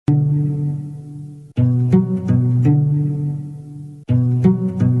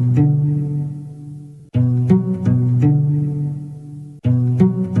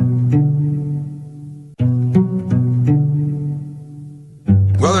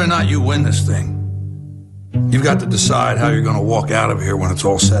or not you win this thing, you've got to decide how you're going to walk out of here when it's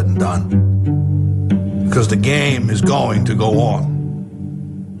all said and done. Because the game is going to go on.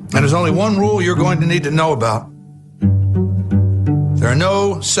 And there's only one rule you're going to need to know about. There are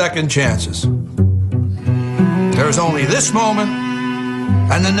no second chances. There's only this moment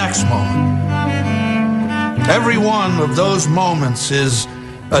and the next moment. Every one of those moments is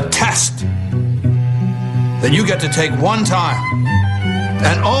a test that you get to take one time,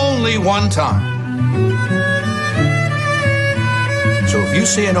 and only one time. So if you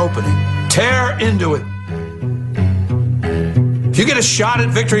see an opening, tear into it. If you get a shot at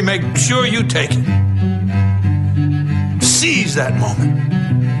victory, make sure you take it. Seize that moment.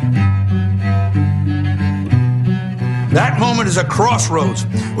 That moment is a crossroads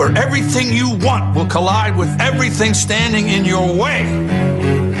where everything you want will collide with everything standing in your way.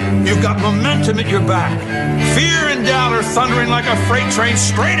 You've got momentum at your back. Fear and doubt are thundering like a freight train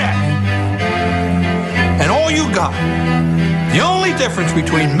straight at you. And all you got, the only difference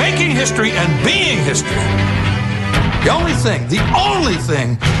between making history and being history, the only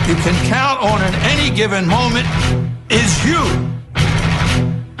thing you can count on in any given moment is you.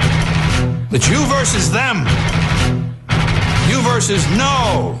 It's you versus them. You versus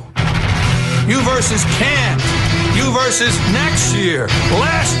no. You versus can't. You versus next year,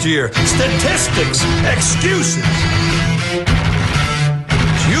 last year, statistics, excuses.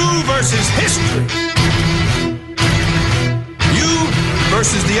 It's you versus history. You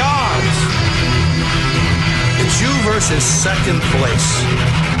versus the odds. It's you versus second place.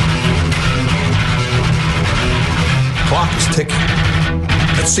 Clock is ticking.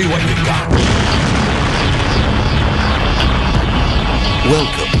 Let's see what you've got.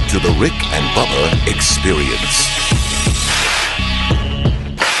 Welcome to the Rick and Bubba Experience.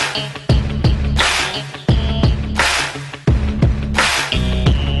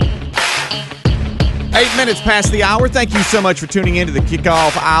 Eight minutes past the hour. Thank you so much for tuning in to the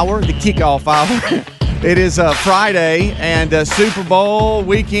kickoff hour. It is Friday and Super Bowl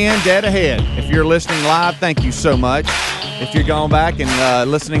weekend dead ahead. If you're listening live, thank you so much. If you're going back and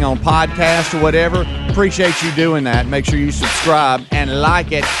listening on podcast or whatever, appreciate you doing that. Make sure you subscribe and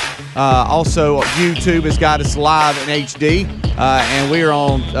like it. Also, YouTube has got us live in HD, and we are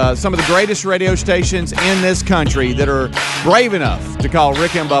on some of the greatest radio stations in this country that are brave enough to call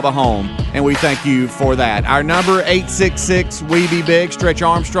Rick and Bubba home, and we thank you for that. Our number, 866-WE-BE-BIG. Stretch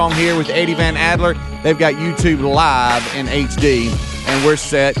Armstrong here with Eddie Van Adler. They've got YouTube live in HD, and we're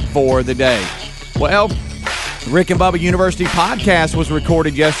set for the day. Well, Rick and Bubba University podcast was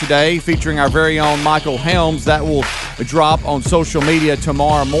recorded yesterday featuring our very own Michael Helms. That will drop on social media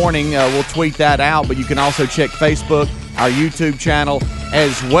tomorrow morning. We'll tweet that out, but you can also check Facebook, our YouTube channel,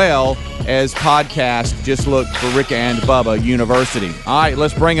 as well as podcast. Just look for Rick and Bubba University. All right,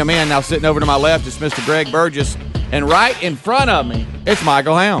 let's bring him in. Now sitting over to my left is Mr. Greg Burgess, and right in front of me, it's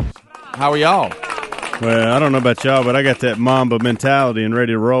Michael Helms. How are y'all? Well, I don't know about y'all, but I got that Mamba mentality and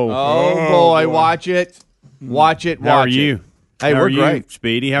ready to roll. Oh, boy, watch it. Watch it. How are you? Hey, we're great.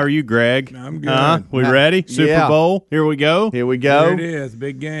 Speedy, how are you, Greg? I'm good. We ready? Super Bowl? Here we go. Here we go. Here it is.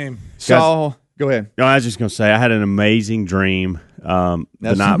 Big game. So, go ahead. No, I was just going to say, I had an amazing dream the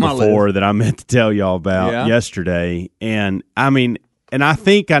night before that I meant to tell y'all about yesterday. And, I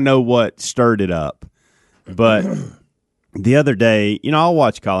think I know what stirred it up. But the other day, I'll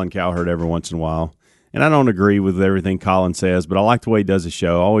watch Colin Cowherd every once in a while. And I don't agree with everything Colin says, but I like the way he does his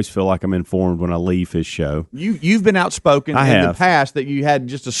show. I always feel like I'm informed when I leave his show. You've been outspoken in the past that you had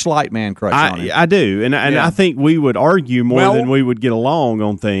just a slight man crush on him. I do, and I think we would argue more than we would get along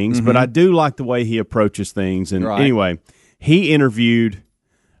on things, but I do like the way he approaches things. And anyway, he interviewed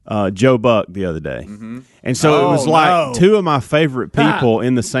Joe Buck the other day. And so it was like two of my favorite people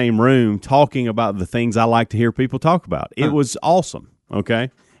in the same room talking about the things I like to hear people talk about. It was awesome,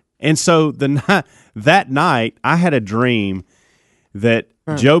 okay? And so that night, I had a dream that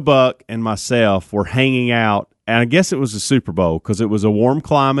Joe Buck and myself were hanging out, and I guess it was a Super Bowl because it was a warm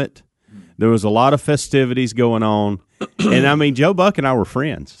climate. There was a lot of festivities going on, and Joe Buck and I were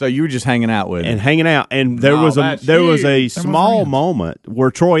friends. So you were just hanging out with him. And hanging out, and there was a small moment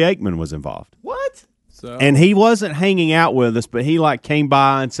where Troy Aikman was involved. What? And he wasn't hanging out with us, but he came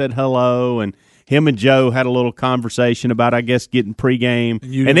by and said hello, and him and Joe had a little conversation about, I guess, getting pregame,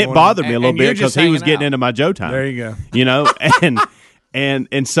 and it bothered me a little bit because he was getting into my Joe time. There you go.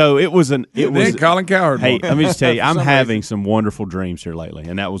 And so it was Colin Cowherd. Hey, let me just tell you, I'm having some wonderful dreams here lately,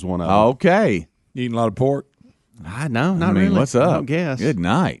 and that was one of them. Okay, eating a lot of pork. No, not really. What's up? I don't guess. Good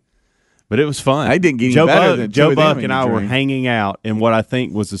night. But it was fun. I didn't get any better than Joe Buck and I were hanging out in what I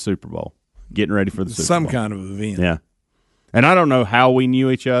think was the Super Bowl, getting ready for the Super Bowl. Some kind of event. Yeah. And I don't know how we knew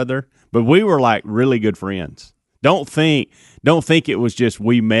each other, but we were like really good friends. Don't think it was just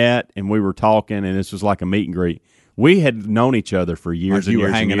we met and we were talking and this was like a meet and greet. We had known each other for years and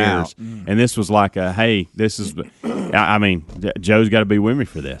years and years. And this was like hey, this is, I mean, Joe's got to be with me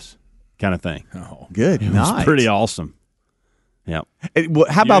for this kind of thing. Oh, good night. It was pretty awesome. Yeah.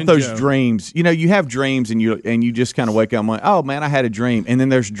 How about those dreams? You know, you have dreams and you just kind of wake up and like, oh man, I had a dream. And then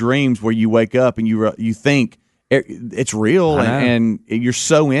there's dreams where you wake up and you think it's real and you're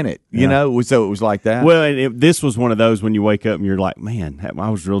so in it. You know, so it was like that. Well, and this was one of those when you wake up and you're like, man, I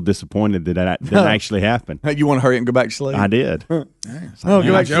was real disappointed that didn't actually happen. You want to hurry up and go back to sleep? I did. Joe must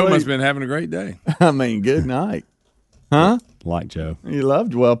have been having a great day. I mean, good night. Huh? Like Joe. You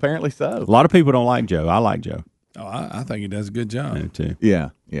loved? Well, apparently so. A lot of people don't like Joe. I like Joe. Oh, I think he does a good job. I do too.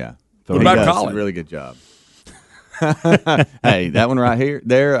 Yeah. So what about Colin? A really good job. Hey, that one right here,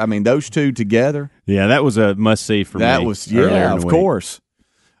 there. I mean, those two together. Yeah, that was a must see for me. That was of course.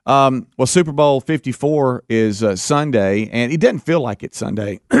 Well, Super Bowl 54 is Sunday, and it doesn't feel like it's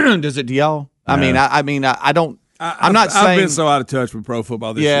Sunday, does it to y'all? No. I mean, I don't. I'm not saying I've been so out of touch with pro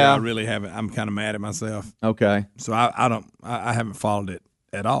football this year. I really haven't. I'm kind of mad at myself. Okay, so I haven't followed it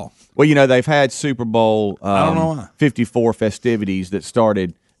at all. Well, you know, they've had Super Bowl I don't know why. 54 festivities that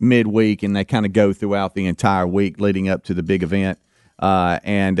started midweek, and they kind of go throughout the entire week leading up to the big event.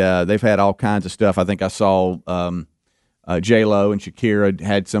 And they've had all kinds of stuff. I think I saw J-Lo and Shakira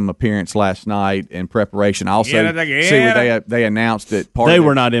had some appearance last night in preparation. Also, see where they announced that they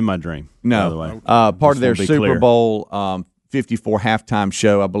were not in my dream. No, by the way. Part of their Super Bowl 54 halftime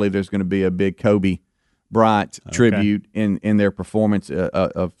show. I believe there's going to be a big Kobe Bryant tribute in their performance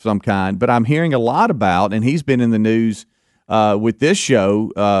of some kind. But I'm hearing a lot about, and he's been in the news with this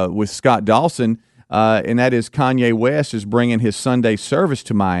show with Scott Dawson. And that is Kanye West is bringing his Sunday service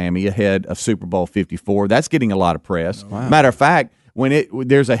to Miami ahead of Super Bowl 54. That's getting a lot of press. Wow. Matter of fact,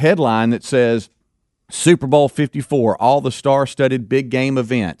 there's a headline that says Super Bowl 54, all the star-studded big game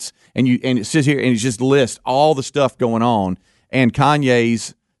events, and it says here, and it just lists all the stuff going on, and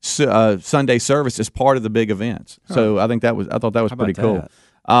Kanye's Sunday service is part of the big events. So I thought that was pretty cool.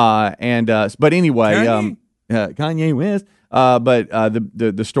 But anyway, Kanye West. But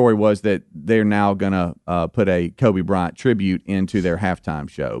the story was that they're now going to put a Kobe Bryant tribute into their halftime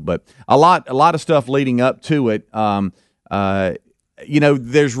show. But a lot of stuff leading up to it.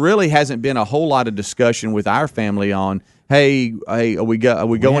 There's really hasn't been a whole lot of discussion with our family on, hey, are we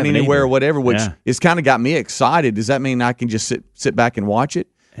going anywhere or whatever? Which has kind of got me excited. Does that mean I can just sit back and watch it?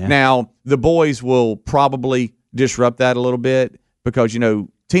 Yeah. Now the boys will probably disrupt that a little bit because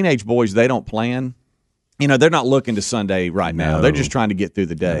teenage boys, they don't plan. They're not looking to Sunday right now. They're just trying to get through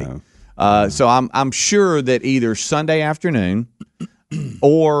the day. So I'm sure that either Sunday afternoon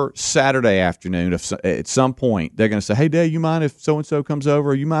or Saturday afternoon, at some point, they're going to say, hey, Dad, you mind if so-and-so comes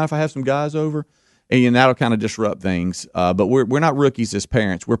over? Or you mind if I have some guys over? And that'll kind of disrupt things. But we're not rookies as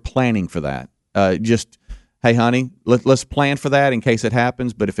parents. We're planning for that. Hey, honey, let's plan for that in case it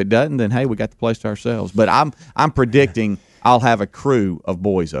happens. But if it doesn't, then, hey, we got the place to ourselves. But I'm predicting I'll have a crew of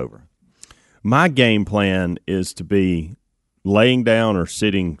boys over. My game plan is to be laying down or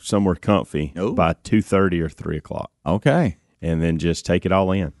sitting somewhere comfy by 2:30 or 3 o'clock. Okay. And then just take it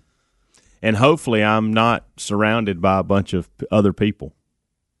all in. And hopefully I'm not surrounded by a bunch of other people.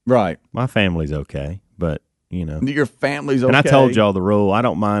 Right. My family's okay, but, Your family's okay. And I told y'all the rule. I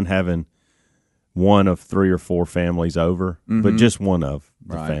don't mind having one of 3 or 4 families over, but just one of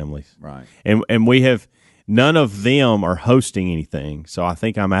the families. Right. And we have... None of them are hosting anything, so I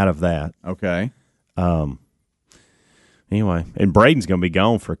think I'm out of that. Okay. Anyway, and Braden's going to be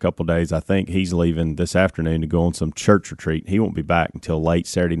gone for a couple of days. I think he's leaving this afternoon to go on some church retreat. He won't be back until late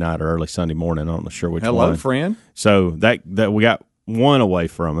Saturday night or early Sunday morning. I'm not sure which one. Hello, friend. So that we got one away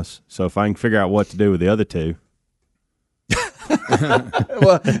from us. So if I can figure out what to do with the other 2.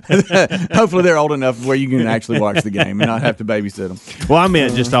 Well, hopefully they're old enough where you can actually watch the game and not have to babysit them. Well, I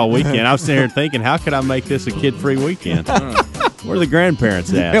meant just all weekend. I was sitting here thinking, how could I make this a kid-free weekend? Where are the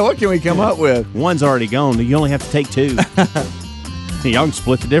grandparents at? Yeah, what can we come up with? One's already gone. You only have to take 2. Y'all can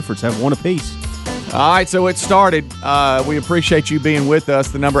split the difference. Have one apiece. All right, so it started. We appreciate you being with us.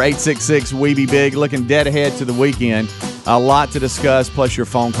 The number 866-WE-BE-BIG. Looking dead ahead to the weekend. A lot to discuss, plus your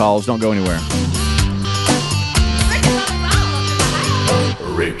phone calls. Don't go anywhere.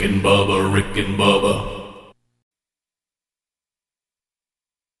 Rick and Bubba, Rick and Bubba.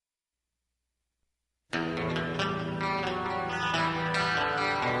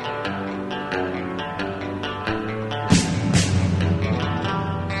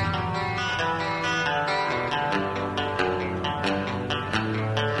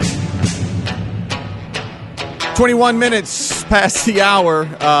 21 minutes past the hour.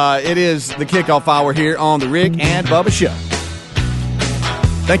 It is the kickoff hour here on the Rick and Bubba Show.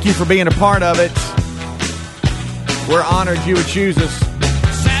 Thank you for being a part of it. We're honored you would choose us.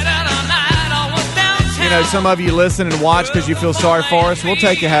 You know, some of you listen and watch because you feel sorry for us. We'll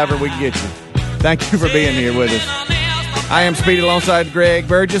take you however we can get you. Thank you for being here with us. I am Speedy alongside Greg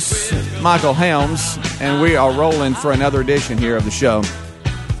Burgess, Michael Helms, and we are rolling for another edition here of the show.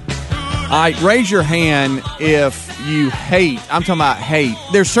 All right, raise your hand if you hate. I'm talking about hate.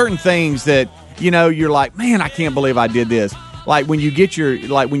 There's certain things that, you know, you're like, man, I can't believe I did this. Like when you hit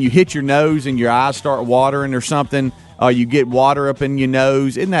your nose and your eyes start watering or something, you get water up in your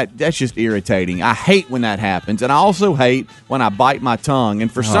nose. That's just irritating. I hate when that happens. And I also hate when I bite my tongue.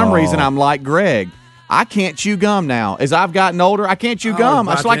 And for some reason, I'm like Greg. I can't chew gum now. As I've gotten older, I can't chew gum.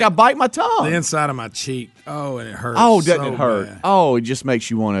 It's like I bite my tongue. The inside of my cheek. Oh, and it hurts. Oh, doesn't it hurt? Bad. Oh, it just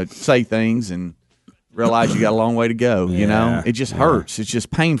makes you want to say things and realize you got a long way to go. You know, it just hurts. It's just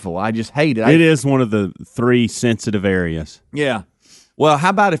painful. I just hate it. It is one of the 3 sensitive areas. Yeah. Well, how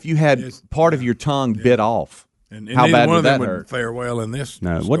about if you had part of your tongue bit off? And how bad would that hurt? Would fare well in this.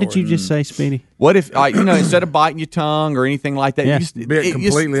 No. What did you just say, Speedy? What if instead of biting your tongue or anything like that, you just bit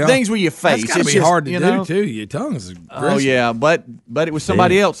completely off. Things with your face. That's got to be hard to do too. Your tongue is aggressive. Oh yeah, but it was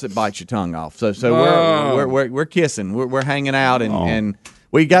somebody else that bites your tongue off. So we're kissing. We're hanging out and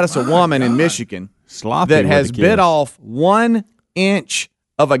we got us a woman in Michigan that has bit off 1 inch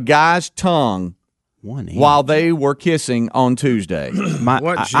of a guy's tongue. 1 inch. While they were kissing on Tuesday.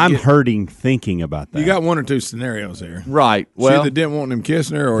 I'm hurting thinking about that. You got 1 or 2 scenarios here. Right. Well, she either didn't want him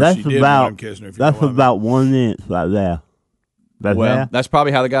kissing her or she did want him kissing her. That's about 1 inch right there. That's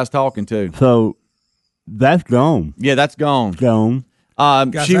probably how the guy's talking too. So that's gone. Yeah, that's gone. Gone.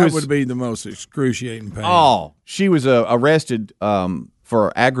 That would be the most excruciating pain. Oh, she was arrested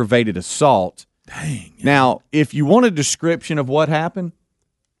for aggravated assault. Dang. Now, if you want a description of what happened,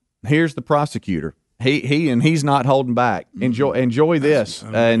 here's the prosecutor. He's not holding back. Enjoy this.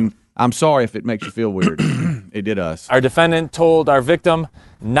 And I'm sorry if it makes you feel weird. It did us. Our defendant told our victim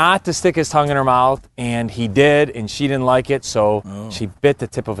not to stick his tongue in her mouth, and he did, and she didn't like it, so she bit the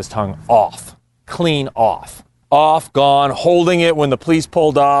tip of his tongue off. Clean off. Off, gone, holding it when the police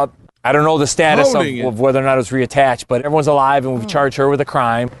pulled up. I don't know the status of whether or not it was reattached, but everyone's alive, and we've charged her with a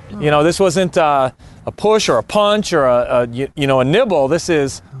crime. You know, this wasn't a push or a punch or a nibble. This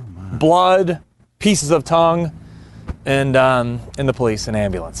is blood, pieces of tongue, and the police and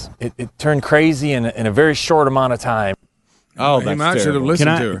ambulance. It turned crazy in a very short amount of time. Oh, that's terrible. Should have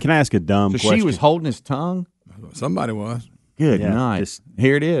listened to her. Can I ask a dumb question? She was holding his tongue? Somebody was. Good night.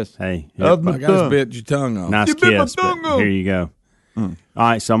 Here it is. Hey. My guys bit your tongue off. Nice kiss, but here you go. All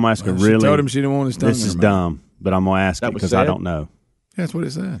right, so I'm going to ask a really... She told him she didn't want his tongue This is dumb, but I'm going to ask it because I don't know. That's what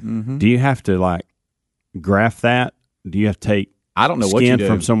it said. Mm-hmm. Do you have to, graft that? Do you have to take skin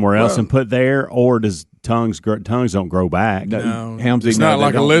from somewhere else and put there, or does tongues don't grow back? No, Helmsy, it's not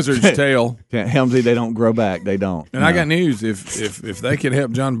like a lizard's tail. Helmsy, they don't grow back. They don't. And I got news. If they could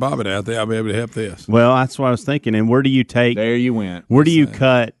help John Bobbitt out there, I'll be able to help this. Well, that's what I was thinking. And where do you take? There you went. Where do you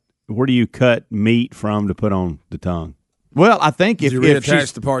cut meat from to put on the tongue? Well, I think if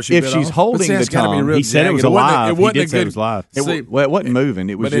she's, the part she if she's holding the tongue, he said it was alive. He did say it was live. It wasn't moving.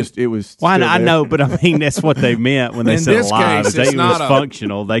 It was just. It was. Well, I know, but I mean that's what they meant when they said alive. If it was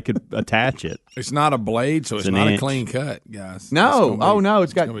functional, they could attach it. It's not a blade, so it's not a clean cut, guys. No, no,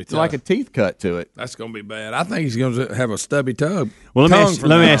 it's like a teeth cut to it. That's going to be bad. I think he's going to have a stubby tongue. Well, let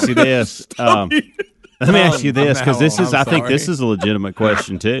me ask you this. Let me ask you this because I think this is a legitimate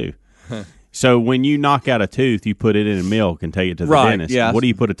question too. So when you knock out a tooth, you put it in milk and take it to the dentist. Yes. What do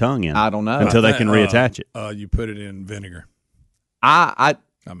you put a tongue in? I don't know. Until they can reattach it. You put it in vinegar. I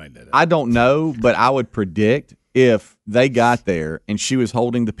made that up. I don't know, but I would predict if they got there and she was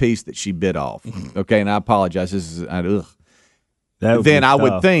holding the piece that she bit off. Okay, and I apologize. This is then I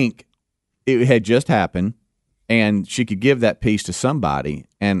would think it had just happened, and she could give that piece to somebody,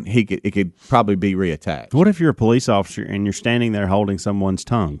 and it could probably be reattached. What if you're a police officer and you're standing there holding someone's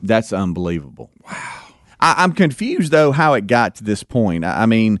tongue? That's unbelievable. Wow. I'm confused though how it got to this point. I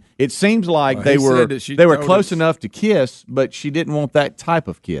mean, it seems like they were close enough to kiss, but she didn't want that type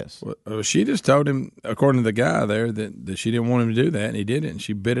of kiss. Well, she just told him, according to the guy there, that she didn't want him to do that, and he did it, and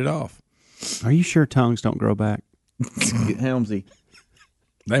she bit it off. Are you sure tongues don't grow back? Helmsy.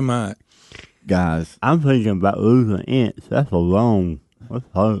 They might. Guys. I'm thinking about losing an inch. That's a long. That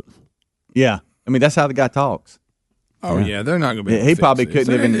hurts. Yeah. I mean, that's how the guy talks. Oh, yeah, they're not going to be able to He probably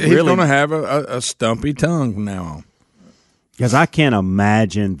couldn't even He's going to have a stumpy tongue from now on. Because I can't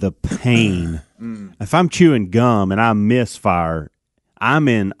imagine the pain. If I'm chewing gum and I misfire, I'm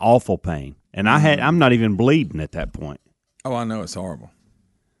in awful pain. And I'm not even bleeding at that point. Oh, I know it's horrible.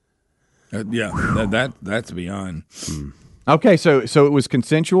 That's beyond. Okay, so it was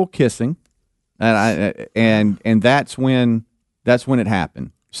consensual kissing, and that's when it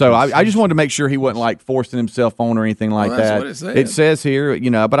happened. So I just wanted to make sure he wasn't like forcing himself on or anything like that's that. what it said. It says here,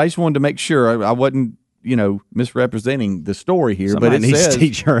 but I just wanted to make sure I wasn't, misrepresenting the story here. Somebody but it needs says to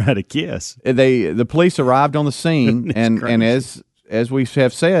teach her how to kiss. The police arrived on the scene and as we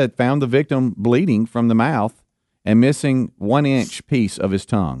have said, found the victim bleeding from the mouth and missing 1-inch piece of his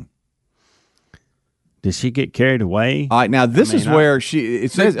tongue. Did she get carried away? All right, now this is where it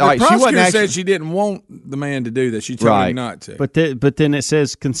says the prosecutor she wasn't actually, said she didn't want the man to do that. She told him not to. But then it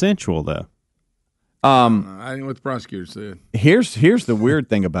says consensual though. I didn't know what the prosecutor said. Here's the weird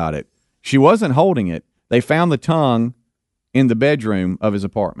thing about it. She wasn't holding it. They found the tongue in the bedroom of his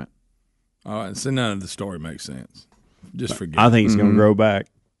apartment. All right, so none of the story makes sense. Just forget. I think it's going to grow back.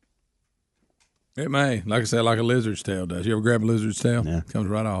 It may, like I said, like a lizard's tail does. You ever grab a lizard's tail? Yeah, it comes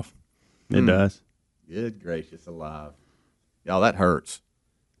right off. It does. Good gracious alive. Y'all, that hurts.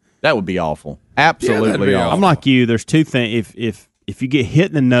 That would be awful. Absolutely be awful. awful. I'm like you. There's two things. If you get hit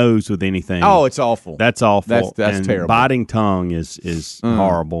in the nose with anything, oh, it's awful. That's awful. That's and terrible. Biting tongue is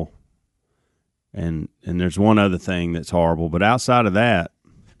horrible. And there's one other thing that's horrible, but outside of that,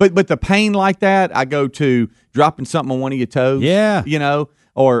 but the pain like that, I go to dropping something on one of your toes. Yeah,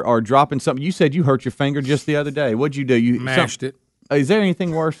 or dropping something. You said you hurt your finger just the other day. What'd you do? You mashed it. Is there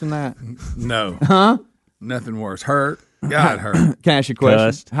anything worse than that? No. Huh? Nothing worse. Hurt. God, hurt. Can I ask you a question?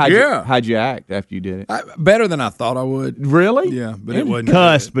 Cussed. How'd you act after you did it? Better than I thought I would. Really? Yeah, but it wasn't.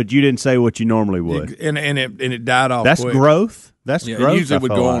 Cussed, but you didn't say what you normally would. And it died off. That's quick. growth. That's growth. It usually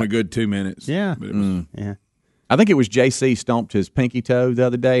would go like. on a good 2 minutes. Yeah. But it was, yeah. I think it was JC stomped his pinky toe the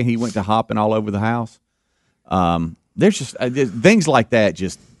other day. He went to hopping all over the house. There's just things like that.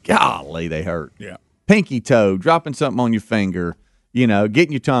 Just golly, they hurt. Yeah. Pinky toe, dropping something on your finger.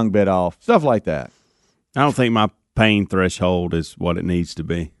 Getting your tongue bit off, stuff like that. I don't think my pain threshold is what it needs to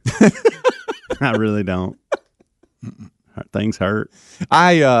be. I really don't. Things hurt.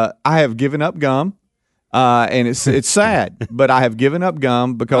 I have given up gum, and it's sad, but I have given up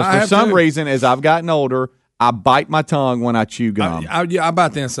gum because for some reason, as I've gotten older, I bite my tongue when I chew gum. I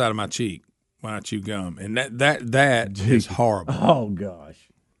bite the inside of my cheek when I chew gum, and that is horrible. Oh gosh,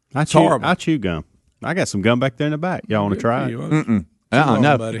 horrible. I chew gum. I got some gum back there in the back. Y'all want to try it?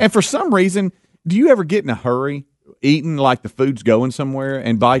 No. Buddy. And for some reason, do you ever get in a hurry eating like the food's going somewhere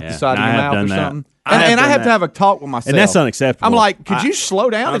and bite the side of your mouth or something? And I have to have a talk with myself. And that's unacceptable. I'm like, could you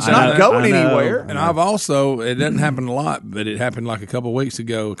slow down? It's not going anywhere. And I've also, it doesn't happen a lot, but it happened like a couple of weeks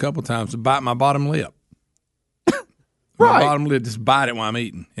ago, a couple of times, to bite my bottom lip. My bottom lip, just bite it while I'm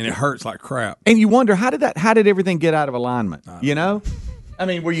eating, and it hurts like crap. And you wonder, how did everything get out of alignment? I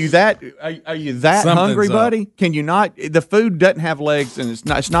mean, were you that? Are you that hungry, buddy? Can you not? The food doesn't have legs, and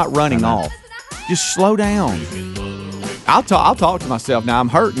it's not running off. Just slow down. I'll talk to myself now. I'm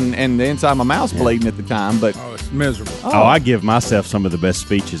hurting, and the inside of my mouth's bleeding at the time. But it's miserable. Oh, I give myself some of the best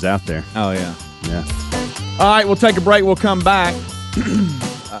speeches out there. Oh yeah. Yeah. All right, we'll take a break. We'll come back.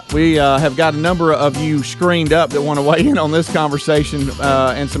 We have got a number of you screened up that want to weigh in on this conversation,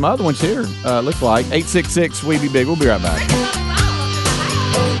 and some other ones here. Looks like 866-WE-BE-BIG. We'll be right back.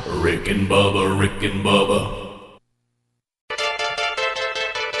 Rick and Bubba, Rick and Bubba.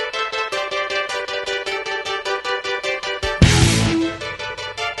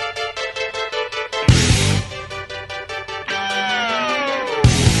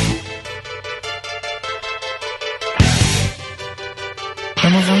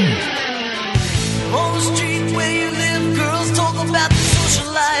 On the street where you live, girls talk about the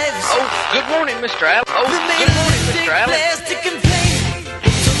social lives. Oh, good morning, Mr. Allen. Oh, The good morning, Mr. Allen. plastic and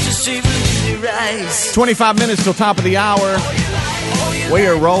paint, such a savor in their eyes. 25 minutes till top of the hour. We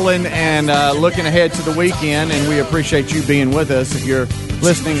are rolling and looking ahead to the weekend, and we appreciate you being with us. If you're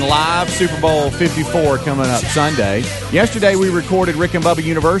listening live, Super Bowl 54 coming up Sunday. Yesterday, we recorded Rick and Bubba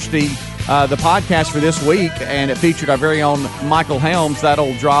University, the podcast for this week, and it featured our very own Michael Helms.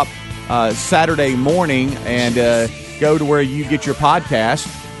 That'll drop Saturday morning, and go to where you get your podcast,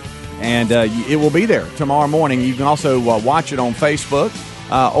 and it will be there tomorrow morning. You can also watch it on Facebook,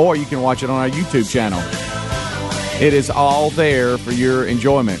 or you can watch it on our YouTube channel. It is all there for your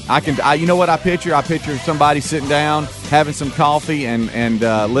enjoyment. You know what I picture? I picture somebody sitting down, having some coffee, and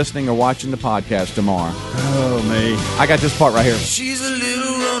listening or watching the podcast tomorrow. Oh, me. I got this part right here. She's a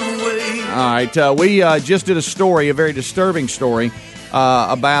little runaway. All right, we just did a very disturbing story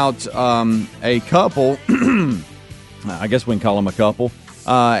about a couple. I guess we can call them a couple.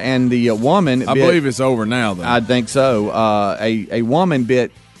 And the woman, I believe it's over now, though. I think so. A woman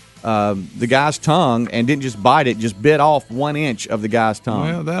bit the guy's tongue and didn't just bite it, just bit off 1 inch of the guy's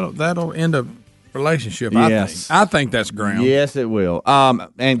tongue. Well, that'll end a relationship. Yes. I think that's ground. Yes, it will.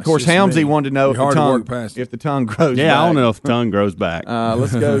 And of course, Helmsy wanted to know if the tongue grows. Yeah, back. I don't know if the tongue grows back.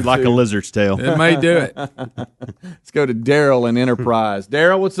 Let's go like a lizard's tail. It may do it. Let's go to Daryl in Enterprise.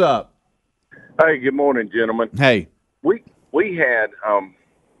 Daryl, what's up? Hey, good morning, gentlemen. Hey, we had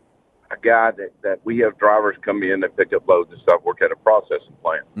a guy that we have drivers come in, they pick up loads and stuff, work at a processing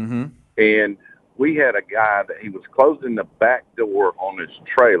plant. Mm-hmm. And we had a guy that he was closing the back door on his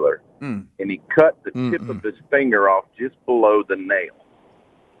trailer, and he cut the tip of his finger off just below the nail.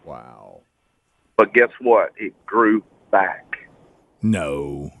 Wow. But guess what? It grew back.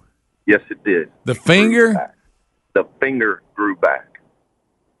 No. Yes, it did. The finger? The finger grew back.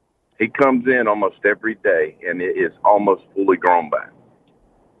 He comes in almost every day, and it is almost fully grown back.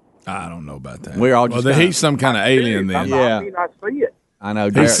 I don't know about that. We're all just he's some kind of alien then. Yeah. I mean, I see it. I know.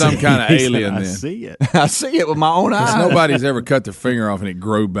 He's some kind of alien I then. see it. I see it with my own eyes. Nobody's ever cut their finger off and it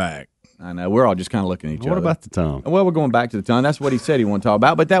grew back. I know. We're all just kind of looking at each other. What about the tongue? Well, we're going back to the tongue. That's what he said he wanted to talk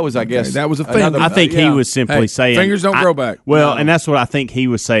about. But that was, I guess, that was a finger. I think he was simply saying fingers don't grow back. Well, and that's what I think he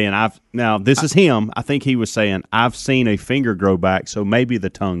was saying. Now this is him. I think he was saying I've seen a finger grow back, so maybe the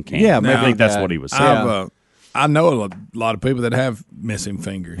tongue can. Yeah, I think that's what he was saying. I know a lot of people that have missing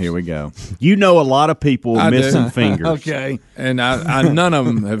fingers. Here we go. You know a lot of people missing fingers. Okay. And I none of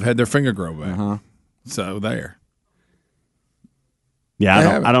them have had their finger grow back. So there.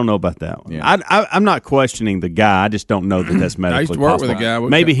 Yeah, I don't know about that one. Yeah. I'm not questioning the guy. I just don't know that that's medically I used to work possible. with a guy.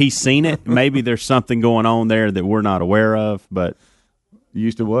 Maybe he's seen it. Maybe there's something going on there that we're not aware of. But you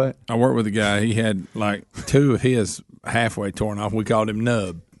used to what? I worked with a guy. He had like 2 of his halfway torn off. We called him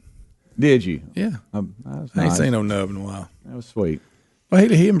Nub. Did you? Yeah. That was I ain't nice. seen no Nub in a while. That was sweet. Well,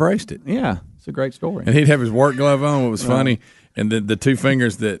 he embraced it. Yeah, it's a great story. And he'd have his work glove on. What was funny, and the 2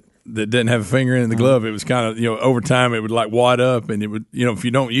 fingers that didn't have a finger in the glove, it was kind of, over time it would like wad up, and it would, if you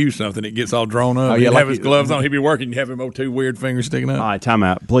don't use something, it gets all drawn up. He'd have his gloves on, he'd be working, you'd have him 2 weird fingers sticking up. all right, time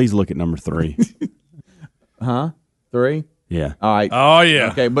out. Please look at number 3. 3? Yeah. All right. Oh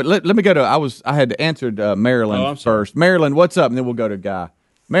yeah. Okay, but let me go to. I had answered Marilyn first. Marilyn, what's up? And then we'll go to Guy.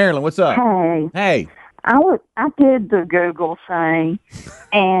 Marilyn, what's up? Hey. Hey. I did the Google thing,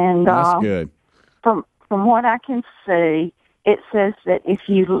 and That's good. From what I can see, it says that if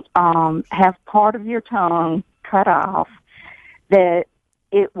you have part of your tongue cut off, that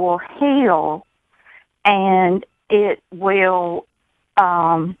it will heal, and it will.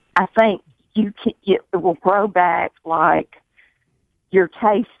 I think it will grow back like your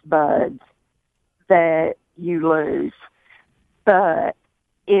taste buds that you lose, but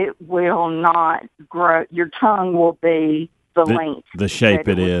it will not grow. Your tongue will be the length, the shape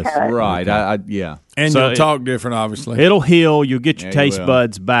it is. Right. Yeah. And So you'll talk different, obviously. It'll heal. You'll get your Yeah, you taste will.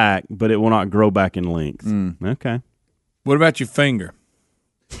 buds back, but it will not grow back in length. Okay. What about your finger?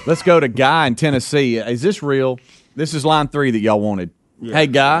 Let's go to Guy in Tennessee. Is this real? This is line 3 that y'all wanted. Hey,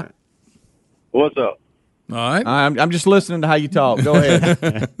 Guy. What's up? All right. I'm just listening to how you talk. Go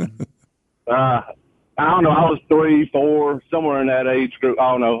ahead. I don't know. I was 3, 4, somewhere in that age group.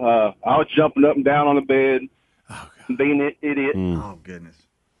 I don't know. I was jumping up and down on the bed, being an idiot. Oh, goodness.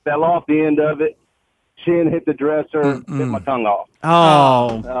 Fell off the end of it. Chin hit the dresser, bit my tongue off.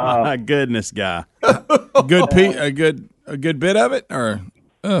 Oh, my goodness, Guy. a good bit of it, or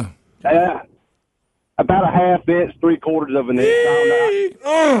About a half inch, 3/4 of an inch. I don't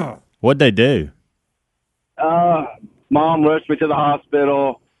know. What'd they do? Mom rushed me to the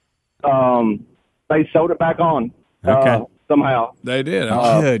hospital. They sewed it back on. Okay. Somehow. they did.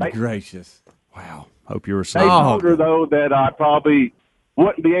 Good gracious. Wow. Hope you were They safe. told her, though, that I probably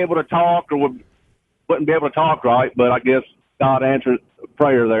wouldn't be able to talk or wouldn't be able to talk right, but I guess God answered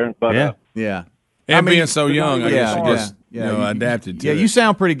prayer there. But Yeah. Yeah. And being so young, I guess you yeah, just yeah. adapted to Yeah, it. you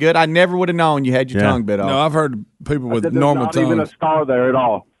sound pretty good. I never would have known you had your Yeah. tongue bit off. No, I've heard people with there's normal not even a tongues. scar there at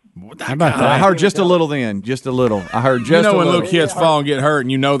all. How about I that? heard just a little then. Just a little. I heard just You know a when little. little kids fall and get hurt, and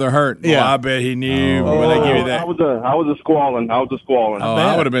you know they're hurt. Yeah. Well, I bet he knew when they give you that. I was a squalling. I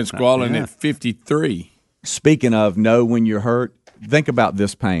I would have been squalling at 53. Speaking of know when you're hurt, think about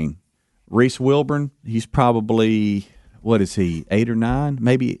this pain. Reese Wilburn, he's probably, what is he, 8 or 9?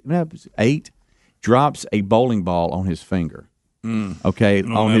 Maybe 8. Drops a bowling ball on his finger. Okay,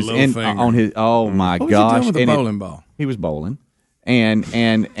 on that his little finger. on his. Oh my What was he gosh! doing with the And bowling ball? He was bowling, and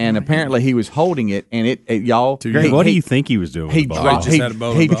apparently he was holding it, and it y'all. Greg, what do you think he was doing? He with the ball? dropped. just had a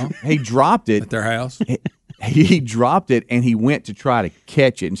bowling ball? He dropped it At their house? he dropped it and he went to try to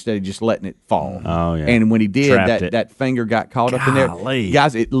catch it instead of just letting it fall. Oh yeah. And when he did, Trapped that finger got caught up in there. Golly.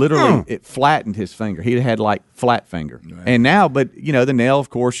 Guys, it literally it flattened his finger. He had like flat finger. Right. And now, but the nail, of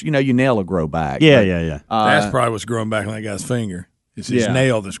course, your nail will grow back. Yeah, but, that's probably what's growing back on that guy's finger. It's his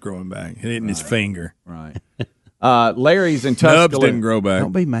nail that's growing back. It isn't his finger. Right. Larry's in Tuscaloosa. Nubs didn't grow back.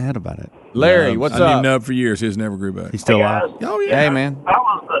 Don't be mad about it. Larry, what's up? I knew Nub for years. His never grew back. He's still alive. Oh, yeah. Hey, man.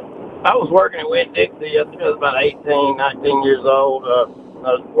 I was working at Winn-Dixie. I think I was about 18, 19 years old. I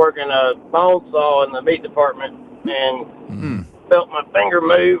was working a bone saw in the meat department and felt my finger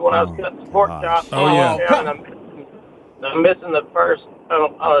move when I was cutting the pork chops. Oh, yeah. And I'm missing the first,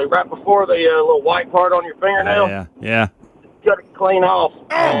 right before the little white part on your fingernail. Yeah. Cut it clean off.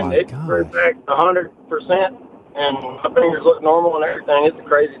 And it grew back 100%. And my fingers look normal and everything. It's the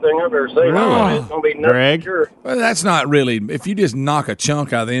craziest thing I've ever seen. Really? It's going to be nothing. Greg? Sure. Well, that's not really. If you just knock a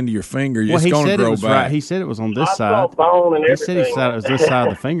chunk out of the end of your finger, it's going to grow back. Right. He said it was on this side. Bone and he said everything. it was this side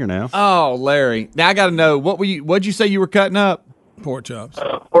of the fingernail. Oh, Larry. Now I got to know what'd you say you were cutting up? Pork chops.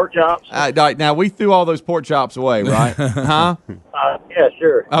 Pork chops. Now we threw all those pork chops away, right? Huh? Yeah,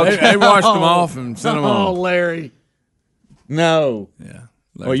 sure. Okay. They washed them off and sent them on. Oh, Larry. No. Yeah.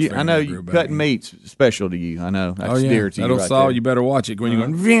 Well, I know cutting meat's special to you. I know. That's dear to you. That'll right saw. there. You better watch it when you're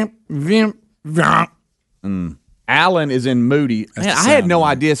going vimp, vimp, vimp. Alan is in Moody. Man, I had no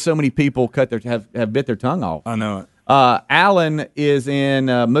idea so many people have bit their tongue off. I know it. Alan is in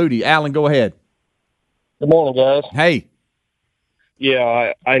Moody. Alan, go ahead. Good morning, guys. Hey.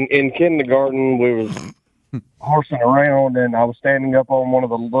 Yeah, I in kindergarten we was horsing around, and I was standing up on one of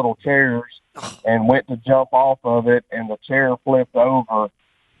the little chairs and went to jump off of it, and the chair flipped over.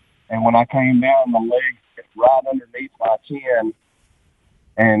 And when I came down, the leg hit right underneath my chin,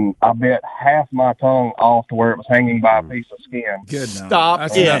 and I bit half my tongue off to where it was hanging by a piece of skin. Good. Stop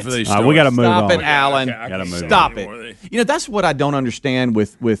That's it. enough of these we got to move on. Stop it, Alan. Gotta move Stop on. it. That's what I don't understand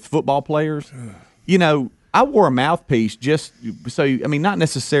with football players. I wore a mouthpiece just so, not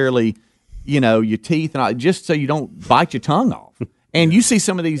necessarily, your teeth, and just so you don't bite your tongue off. And you see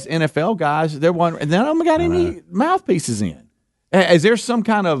some of these NFL guys, they're wondering, and none of them got any mouthpieces in. Is there some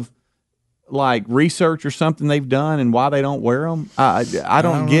kind of like research or something they've done and why they don't wear them? I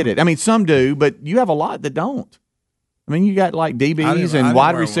don't get it. Some do, but you have a lot that don't. You got like DBs and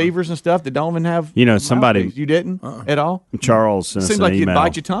wide receivers and stuff that don't even have. Somebody mouthpiece. You didn't at all. Charles sent Seems an like you'd email.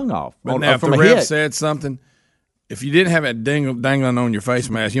 bite your tongue off. But now, if the ref said something, if you didn't have it dangling on your face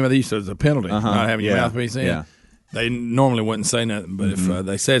mask, they used to as a penalty not having your mouthpiece in. Yeah. They normally wouldn't say nothing, but if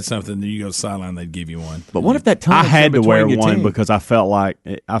they said something, then you go to the sideline, they'd give you one. But what if that tongue? I had to wear one teeth? because I felt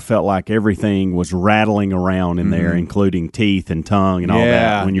like everything was rattling around in there, including teeth and tongue and all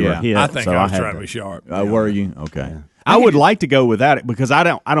that when you were hit. I think so I was had trying to be sharp. Were you? Okay. I would like to go without it because I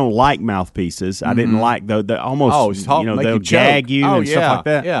don't like mouthpieces. I didn't like the almost they'll gag you and stuff like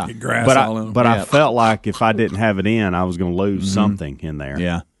that. Yeah. Get grass all in them. But I felt like if I didn't have it in, I was going to lose something in there.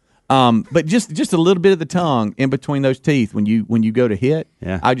 Yeah. But just a little bit of the tongue in between those teeth when you go to hit.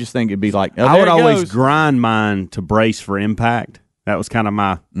 Yeah. I just think it'd be like I would always grind mine to brace for impact. That was kind of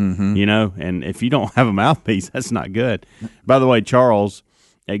my and if you don't have a mouthpiece, that's not good. By the way, Charles,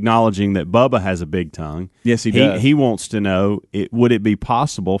 acknowledging that Bubba has a big tongue. Yes, he does. He wants to know, would it be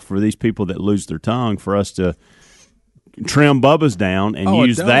possible for these people that lose their tongue for us to trim Bubba's down and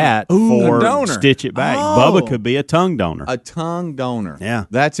use that for stitch it back? Bubba could be a tongue donor. A tongue donor. Yeah.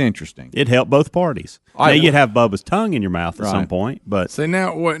 That's interesting. It'd help both parties. Now, you'd have Bubba's tongue in your mouth at some point, but... See,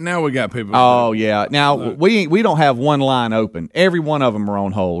 now we got people... Oh, yeah. Now, we don't have one line open. Every one of them are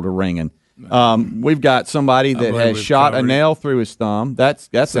on hold or ringing. We've got somebody that has shot a nail through his thumb. That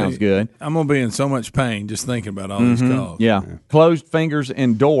sounds good. I'm gonna be in so much pain just thinking about all these calls. Yeah. Closed fingers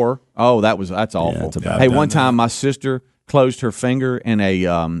in door. Oh, that's awful. Hey, one time my sister closed her finger in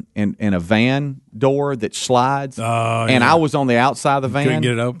a van door that slides, and I was on the outside of the van. Couldn't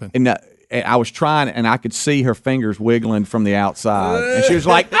get it open. And I was trying, and I could see her fingers wiggling from the outside, and she was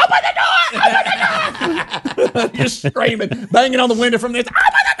like, "Open the door! Open the door!" Just screaming, banging on the window from this.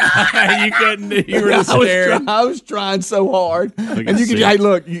 You couldn't. You were just staring. I was trying so hard, and you could.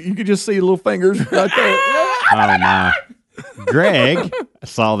 You could just see little fingers right there. Oh my, Greg! I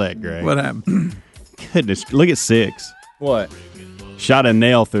saw that, Greg. What happened? Goodness, look at 6. What? Shot a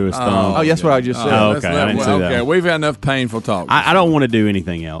nail through his thumb. Oh, that's what I just said. Oh, okay, I didn't see that. Okay, we've had enough painful talk. I don't want to do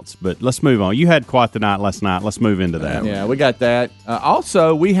anything else, but let's move on. You had quite the night last night. Let's move into that. Yeah, we got that.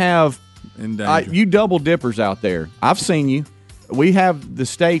 Also, we have you double dippers out there. I've seen you. We have the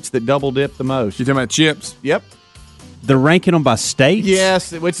states that double dip the most. You talking about chips? Yep. They're ranking them by states?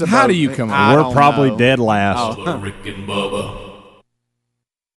 Yes. How do you come up? We're probably dead last. Bubba, Rick and Bubba.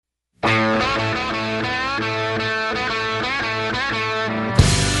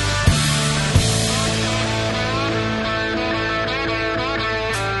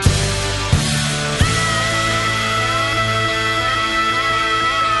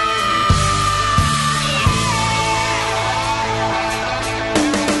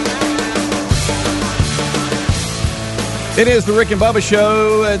 It is the Rick and Bubba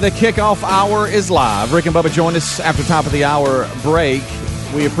Show. The kickoff hour is live. Rick and Bubba join us after top of the hour break.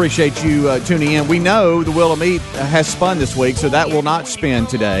 We appreciate you tuning in. We know the Wheel of Meat has spun this week, so that will not spin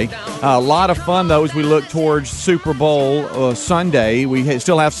today. A lot of fun, though, as we look towards Super Bowl Sunday. We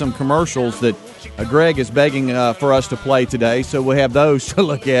still have some commercials that Greg is begging for us to play today, so we'll have those to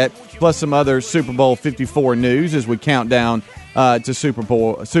look at, plus some other Super Bowl 54 news as we count down to Super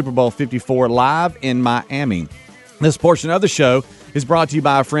Bowl 54 live in Miami. This portion of the show is brought to you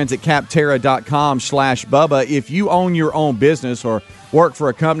by our friends at Capterra.com/Bubba. If you own your own business or work for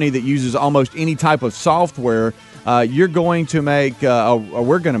a company that uses almost any type of software, you're going to make, or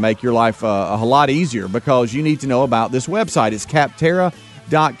we're going to make your life a lot easier because you need to know about this website. It's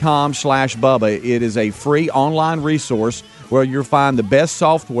Capterra.com/Bubba. It is a free online resource where you'll find the best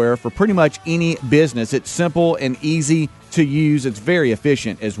software for pretty much any business. It's simple and easy to use. It's very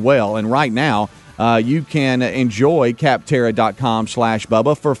efficient as well. And right now, you can enjoy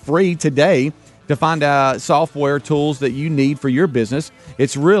Capterra.com/Bubba for free today to find software tools that you need for your business.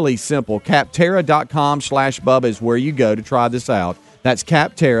 It's really simple. Capterra.com/Bubba is where you go to try this out. That's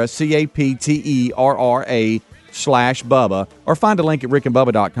Capterra, Capterra/Bubba, or find a link at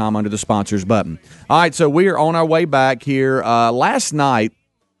rickandbubba.com under the sponsors button. All right, so we are on our way back here. Last night,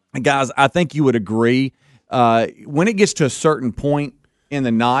 guys, I think you would agree, when it gets to a certain point in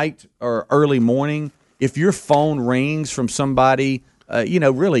the night or early morning, if your phone rings from somebody,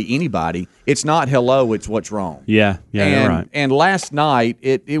 really anybody, it's not hello, it's what's wrong. Yeah, you're right. And last night,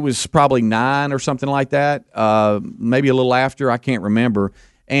 it was probably 9 or something like that, maybe a little after, I can't remember.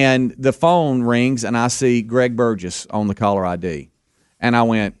 And the phone rings, and I see Greg Burgess on the caller ID. And I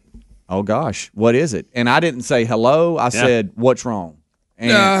went, oh, gosh, what is it? And I didn't say hello. I said, what's wrong?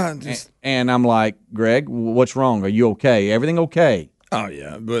 And I'm like, Greg, what's wrong? Are you okay? Everything okay? Oh,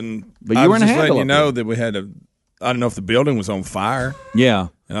 yeah. But you I were was in a just letting handle you up know there. that we had I don't know if the building was on fire. Yeah.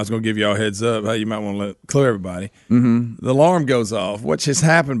 And I was going to give you all a heads up. Hey, you might want to clear everybody. Mm-hmm. The alarm goes off, which has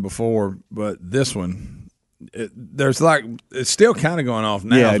happened before, but this one, it's still kind of going off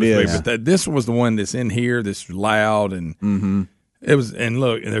now. Yeah, it is. But this was the one that's in here, that's loud, and it was. And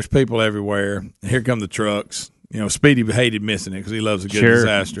look, and there's people everywhere. Here come the trucks. Speedy hated missing it because he loves a good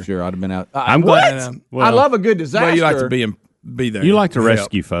disaster. Sure, I'd have been out. I'm glad. I love a good disaster. Well, you like to be there. You like to help.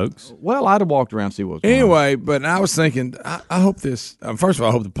 rescue folks. Well, I'd have walked around and see what was going on. Anyway, but I was thinking, I hope this. First of all,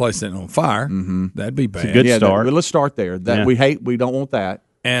 I hope the place isn't on fire. Mm-hmm. That'd be bad. It's a good start. Let's start there. We don't want that.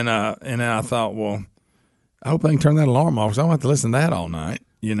 And I thought, well, I hope I can turn that alarm off because I don't have to listen to that all night.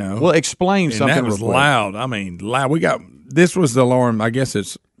 Well, explain and something. That was loud. I mean, loud. This was the alarm. I guess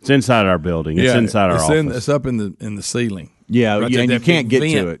it's inside our building. It's inside our office. It's up in the ceiling. Yeah, right and you can't get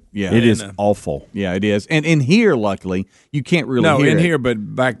to it. Yeah, it is awful. Yeah, it is. And in here, luckily, you can't really hear in it. here,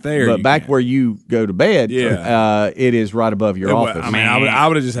 but back there. But back where you go to bed, it is right above your office. I mean, I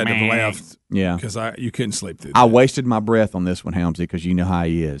would have just had to have left. Yeah, because you couldn't sleep through. I wasted my breath on this one, Helmsy, because you know how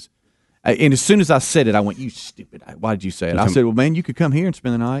he is. And as soon as I said it, I went, "You stupid! Why did you say it?" I said, "Well, man, you could come here and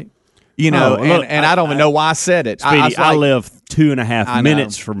spend the night." And I don't even know why I said it. Speedy, I live 2.5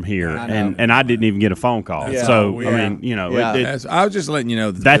 minutes from here, and I didn't even get a phone call. Yeah. So, I mean, I was just letting you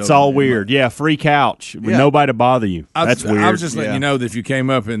know. That's all weird. Yeah, free couch with nobody to bother you. That's weird. I was just letting you know that if you came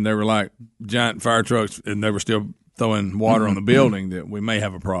up and they were like giant fire trucks and they were still throwing water on the building, that we may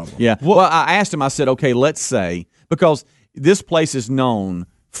have a problem. Yeah. Well, I asked him, I said, okay, let's say, because this place is known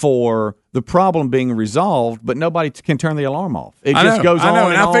for the problem being resolved, but nobody can turn the alarm off. It just goes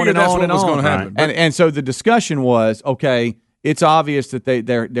on and I on figured and that's on what and was on. going to happen. Right. And so the discussion was, okay, it's obvious that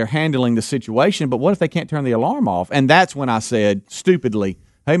they're handling the situation, but what if they can't turn the alarm off? And that's when I said, stupidly,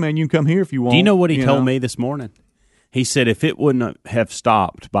 hey, man, you can come here if you want. Do you know what he told me this morning? He said if it wouldn't have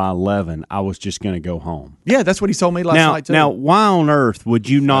stopped by 11, I was just going to go home. Yeah, that's what he told me last night, too. Now, why on earth would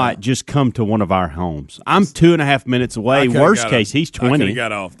you not just come to one of our homes? I'm 2.5 minutes away. Worst case, he's 20. I could have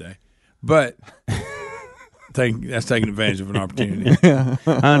got off day. But that's taking advantage of an opportunity.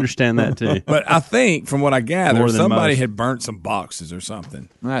 I understand that, too. But I think, from what I gather, More than somebody most. had burnt some boxes or something.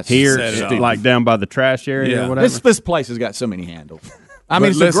 That's Here, stupid. like down by the trash area or whatever. This place has got so many handles. I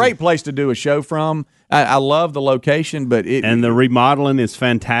mean, it's a great place to do a show from. I love the location, but and the remodeling is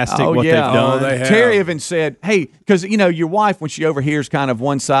fantastic. What they've done. They have. Terry even said, "Hey, because your wife, when she overhears kind of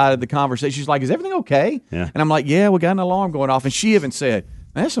one side of the conversation, she's like, "Is everything okay?" Yeah. And I'm like, "Yeah, we got an alarm going off." And she even said,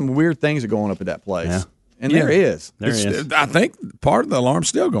 "Man, there's some weird things are going up at that place." Yeah. And there is. There is. I think part of the alarm's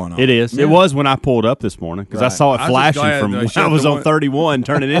still going on. It is. Yeah. It was when I pulled up this morning because I saw it I was flashing glad from they when shut I was the on one- 31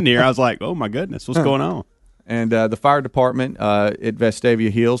 turning in here. I was like, oh, my goodness, what's going on? And the fire department at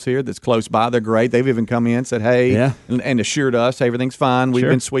Vestavia Hills here that's close by, they're great. They've even come in and said, hey, and assured us everything's fine. We've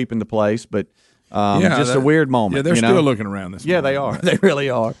been sweeping the place. But, Just a weird moment. Yeah, they're you know? still looking around this. Yeah, they are. They really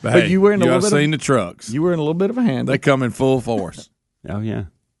are. But, But hey, you were in a you little have bit. seen the trucks. You were in a little bit of a handle. They come in full force. Oh yeah,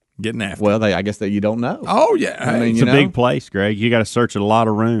 getting after. Well, I guess that you don't know. Oh yeah, I mean, it's a big place, Greg. You got to search a lot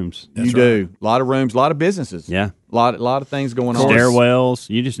of rooms. You do a lot of rooms, a lot of businesses. Yeah, a lot of things going on. Stairwells.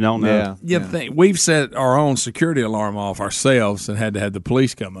 You just don't know. Think we've set our own security alarm off ourselves and had to have the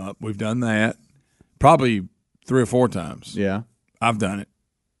police come up. We've done that probably 3 or 4 times. Yeah, I've done it.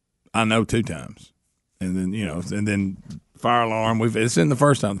 I know 2 times, and then fire alarm. It's in the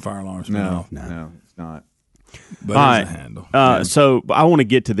first time the fire alarm's been off. No, it's not. But All it's right. a handle. So I want to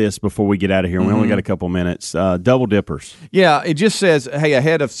get to this before we get out of here. We only got a couple minutes. Double dippers. Yeah, it just says, hey,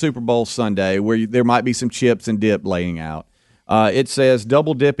 ahead of Super Bowl Sunday, where there might be some chips and dip laying out, it says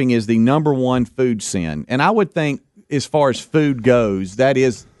double dipping is the number one food sin. And I would think, as far as food goes, that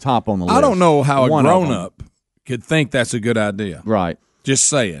is top on the list. I don't know how a One of them. grown-up could think that's a good idea. Right. Just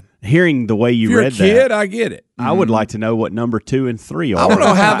saying. Hearing the way you If you're read a kid, that, I get it. I would like to know what number 2 and 3 are. I don't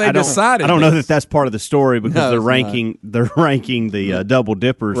know how they decided I don't know this. that that's part of the story because No, they're it's ranking. They're ranking the double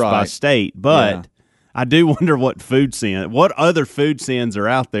dippers by Right. state, but Yeah. I do wonder what what other food sins are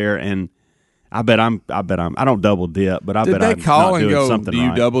out there, and I bet I'm. I don't double dip, but I Did bet they I'm call not and doing go, something do you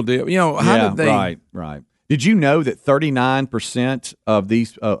right. double dip? How did they? Right. Did you know that 39% of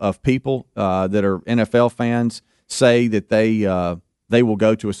these of people that are NFL fans say that they will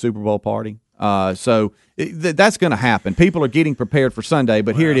go to a Super Bowl party? So that's going to happen. People are getting prepared for Sunday,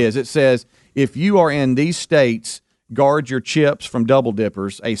 but here it is. It says, if you are in these states, guard your chips from double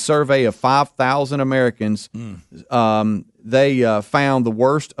dippers. A survey of 5,000 Americans, they found the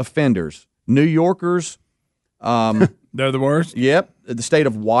worst offenders. New Yorkers. They're the worst? Yep. The state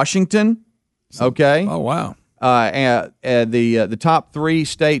of Washington. Okay. Oh, wow. The top 3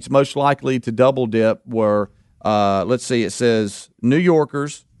 states most likely to double dip were, let's see, it says New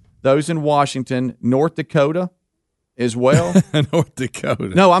Yorkers, those in Washington, North Dakota as well. North Dakota.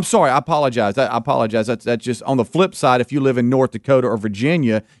 No, I'm sorry. I apologize. That's just on the flip side. If you live in North Dakota or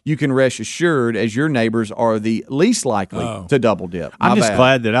Virginia, you can rest assured as your neighbors are the least likely to double dip. I'm My just bad.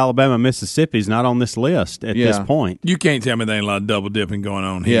 glad that Alabama, Mississippi's not on this list at this point. You can't tell me there ain't a lot of double dipping going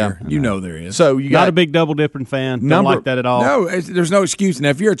on here. You know there is. So you Not got a big double dipping fan. Don't like that at all. No, there's no excuse. Now,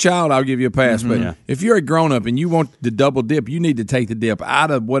 if you're a child, I'll give you a pass. But if you're a grown up and you want to double dip, you need to take the dip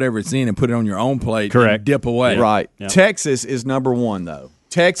out of whatever it's in and put it on your own plate. Correct. And dip away. Right. Yep. Texas is number 1, though.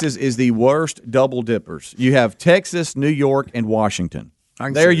 Texas is the worst double dippers. You have Texas, New York, and Washington.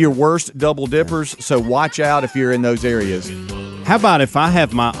 They're your worst double dippers, so watch out if you're in those areas. How about if I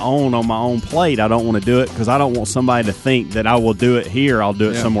have my own on my own plate, I don't want to do it because I don't want somebody to think that I will do it here, I'll do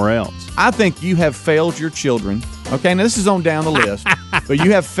it somewhere else. I think you have failed your children. Okay, now this is on down the list, but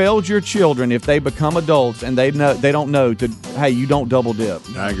you have failed your children if they become adults and they don't know to, hey, you don't double dip.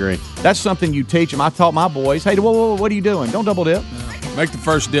 I agree. That's something you teach them. I taught my boys, hey, whoa, what are you doing? Don't double dip. Make the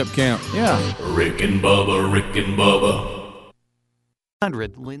first dip count. Yeah. Rick and Bubba, Rick and Bubba.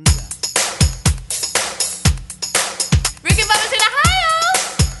 100 Linda. Rick and Bubba's in Ohio.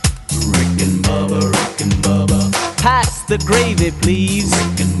 Rick and Bubba, Rick and Bubba. Pass the gravy, please.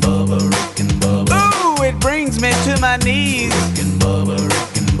 Rick and Bubba, Rick and Bubba. Ooh, it brings me to my knees. Rick and Bubba,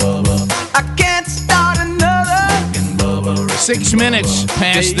 Rick and Bubba. I can't start another. Rick and Bubba, Rick 6 minutes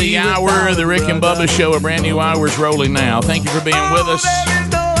past the hour of the Rick and Bubba Show. A brand new hour's rolling now. Thank you for being with us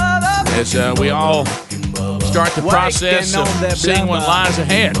as we all start the process of seeing what lies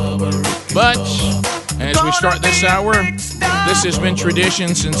ahead. But as we start this hour, this has been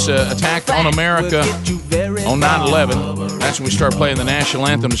tradition since attack on America on 9/11. That's when we start playing the national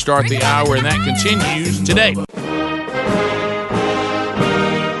anthem to start the hour, and that continues today.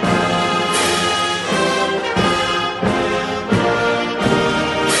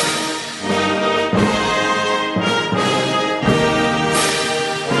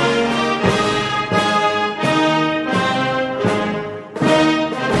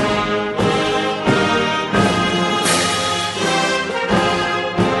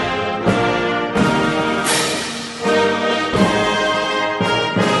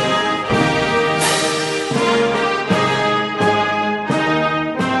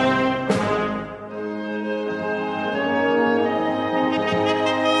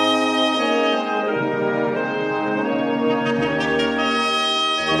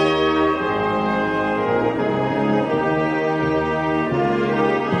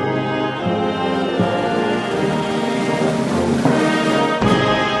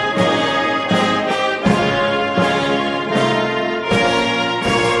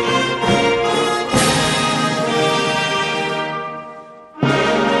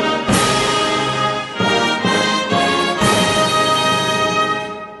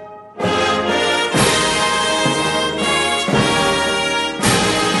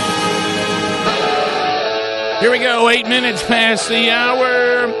 Here we go, 8 minutes past the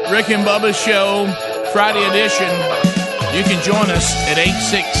hour. Rick and Bubba's show, Friday edition. You can join us at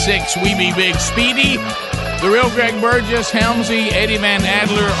 866-WE-BE-BIG-SPEEDY. The real Greg Burgess, Helmsy, Eddie Van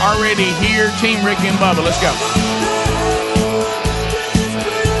Adler already here. Team Rick and Bubba, let's go.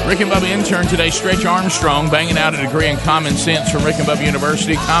 Rick and Bubba intern today, Stretch Armstrong, banging out a degree in common sense from Rick and Bubba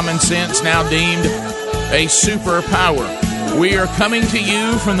University. Common sense now deemed a superpower. We are coming to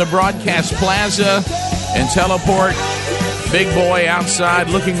you from the broadcast plaza and teleport. Big boy outside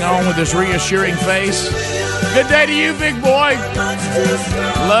looking on with his reassuring face. Good day to you, big boy.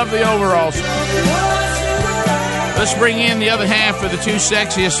 Love the overalls. Let's bring in the other half of the two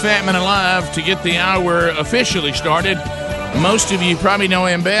sexiest fat men alive to get the hour officially started. Most of you probably know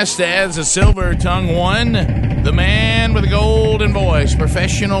him best as a Silver Tongue One, the man with a golden voice,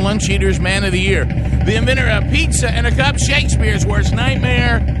 professional lunch eaters man of the year, the inventor of pizza and a cup, Shakespeare's worst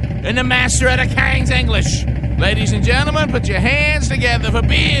nightmare, and the master of the King's English. Ladies and gentlemen, put your hands together for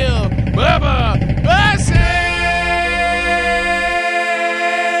Bill Bubba Bussey!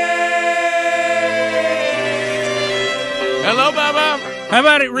 Hello, Bubba. How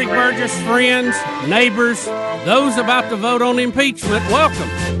about it, Rick Burgess? Friends, neighbors, those about to vote on impeachment, welcome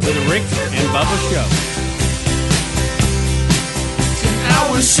to the Rick and Bubba Show. I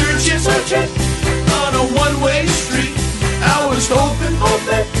was searching on a one-way street. I was hoping for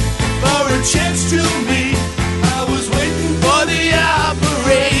a chance to meet. I was waiting for the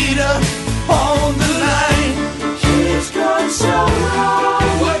operator on the line. She's gone so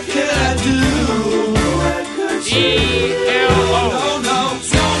wrong. What can I do? E-L-O. Don't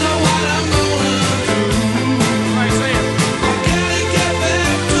know what I'm gonna do. I gotta get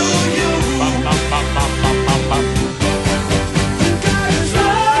back to you.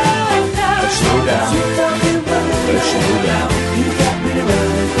 Slow down.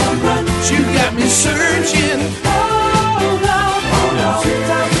 You got me searching.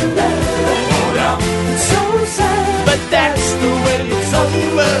 But that's the way it's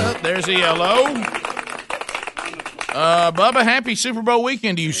over. There's ELO. Bubba, happy Super Bowl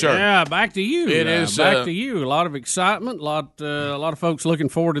weekend to you, sir. Yeah, back to you. It is back to you. A lot of excitement. A lot of folks looking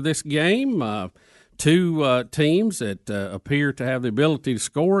forward to this game. Two teams that appear to have the ability to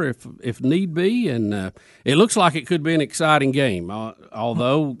score if need be, and it looks like it could be an exciting game.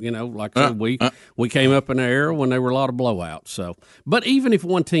 Although, like I said, we came up in an era when there were a lot of blowouts. So, but even if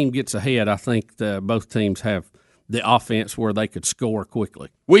one team gets ahead, I think both teams have the offense where they could score quickly.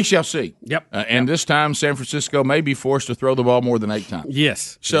 We shall see. Yep. And this time, San Francisco may be forced to throw the ball more than 8 times.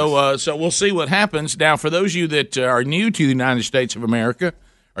 Yes. So we'll see what happens. Now, for those of you that are new to the United States of America,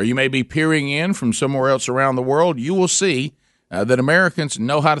 or you may be peering in from somewhere else around the world, you will see that Americans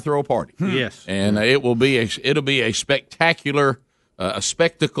know how to throw a party. Yes. And it'll be a spectacular a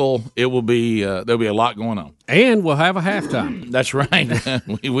spectacle. It will be there'll be a lot going on. And we'll have a halftime. That's right.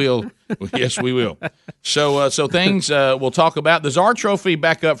 We will. Yes, we will. So things we'll talk about. The Czar Trophy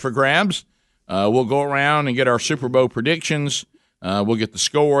back up for grabs. We'll go around and get our Super Bowl predictions. We'll get the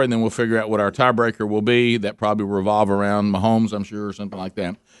score, and then we'll figure out what our tiebreaker will be. That probably will revolve around Mahomes, I'm sure, or something like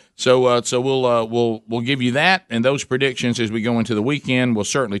that. So we'll give you that and those predictions as we go into the weekend. We'll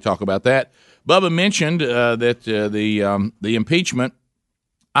certainly talk about that. Bubba mentioned that the impeachment.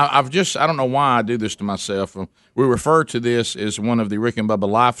 I don't know why I do this to myself. We refer to this as one of the Rick and Bubba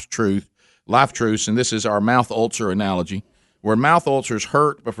life truths, and this is our mouth ulcer analogy, where mouth ulcers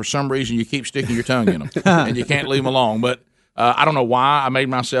hurt, but for some reason you keep sticking your tongue in them and you can't leave them alone. But I don't know why I made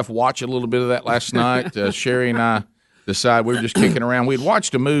myself watch a little bit of that last night. Sherry and I decided we were just kicking around. We had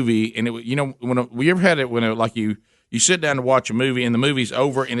watched a movie, and when we ever had it when you sit down to watch a movie and the movie's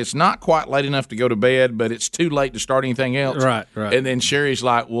over and it's not quite late enough to go to bed, but it's too late to start anything else. Right. And then Sherry's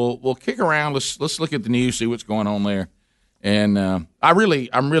like, "We'll kick around. Let's look at the news, see what's going on there." And I'm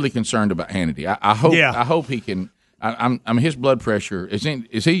really concerned about Hannity. I hope he can. I'm his blood pressure. Is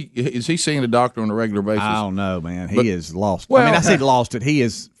he seeing a doctor on a regular basis? I don't know, man. He is lost. Well, I said lost it. He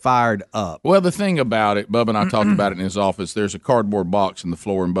is fired up. Well, the thing about it, Bubba and I talked about it in his office. There's a cardboard box in the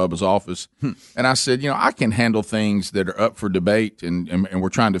floor in Bubba's office, and I said, I can handle things that are up for debate, and we're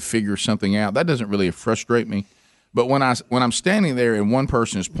trying to figure something out. That doesn't really frustrate me. But when I'm standing there and one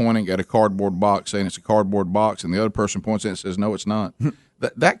person is pointing at a cardboard box saying it's a cardboard box, and the other person points at it and says no, it's not.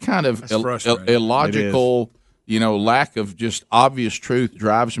 that kind of illogical. Lack of just obvious truth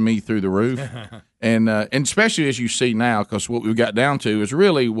drives me through the roof, and especially as you see now, because what we've got down to is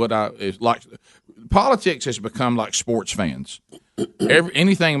really politics has become like sports fans.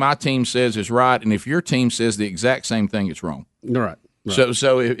 Anything my team says is right, and if your team says the exact same thing, it's wrong. Right.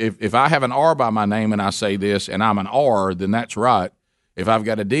 So if I have an R by my name and I say this, and I'm an R, then that's right. If I've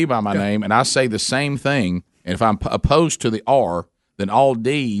got a D by my name and I say the same thing, And if I'm opposed to the R, then all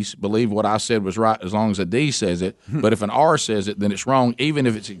D's believe what I said was right as long as a D says it. But if an R says it, then it's wrong, even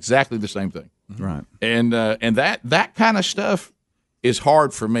if it's exactly the same thing. Right. And that kind of stuff is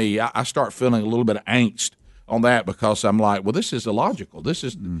hard for me. I start feeling a little bit of angst on that because I'm like, well, this is illogical. This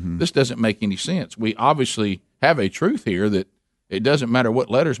doesn't make any sense. We obviously have a truth here that it doesn't matter what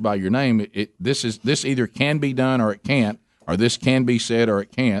letters by your name. This either can be done or it can't, or this can be said or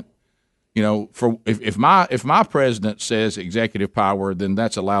it can't. You know, if my president says executive power, then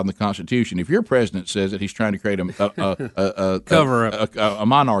that's allowed in the Constitution. If your president says it, he's trying to create a cover up, a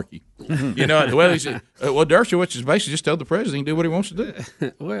monarchy. You know, well, Dershowitz is basically just told the president he can do what he wants to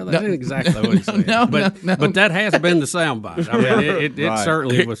do. Well, that ain't exactly what he said. But that has been the soundbite. I mean, it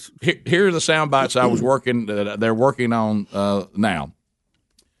certainly was. Here are the sound bites I was working. They're working on now.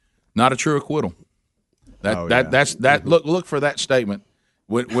 Not a true acquittal. Look for that statement.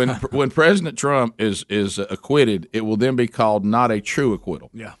 When President Trump is acquitted, it will then be called not a true acquittal.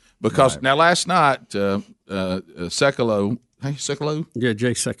 Yeah. Because now last night, Sekulow. Hey, Sekulow? Yeah,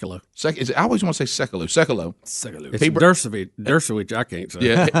 Jay Sekulow. I always want to say Sekulow. Sekulow. It's Dershowitz, I can't say.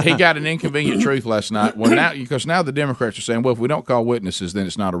 Yeah, he got an inconvenient truth last night. Because now the Democrats are saying, well, if we don't call witnesses, then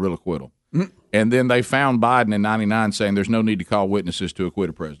it's not a real acquittal. And then they found Biden in 99 saying there's no need to call witnesses to acquit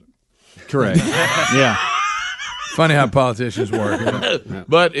a president. Correct. Yeah. Funny how politicians work.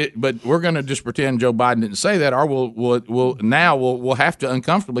 But we're going to just pretend Joe Biden didn't say that, or we'll have to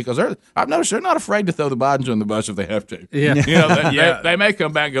uncomfortably, because I've noticed they're not afraid to throw the Bidens on the bus if they have to. Yeah, you know, they may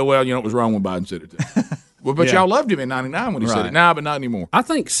come back and go, well, you know, it was wrong when Biden said it. But y'all loved him in 99 when he said it. Nah, but not anymore. I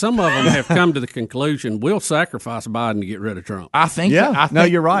think some of them have come to the conclusion we'll sacrifice Biden to get rid of Trump. I think. No,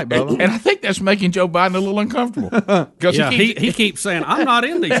 you're right, Bubba. And I think that's making Joe Biden a little uncomfortable. Because he keeps saying, I'm not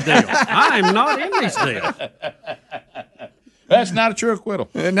in these deals. I am not in these deals. That's not a true acquittal.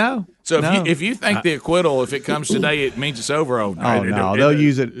 No. So if you think the acquittal, if it comes today, it means it's over. No, they'll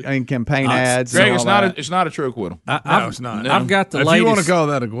use it in campaign ads. Greg, it's not a true acquittal. No, it's not. I've got the if latest. You want to call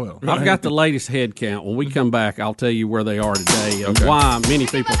that acquittal? I've got the latest head count. When we come back, I'll tell you where they are today and why many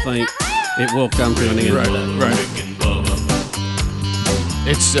people think it will come to an end. Right.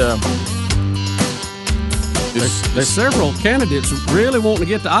 There's several candidates really wanting to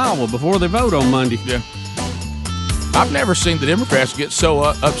get to Iowa before they vote on Monday. Yeah. I've never seen the Democrats get so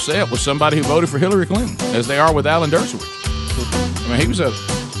upset with somebody who voted for Hillary Clinton as they are with Alan Dershowitz. I mean, he was a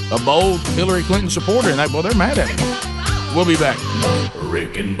bold Hillary Clinton supporter, and they're mad at him. We'll be back.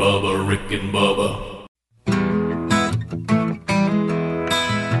 Rick and Bubba, Rick and Bubba.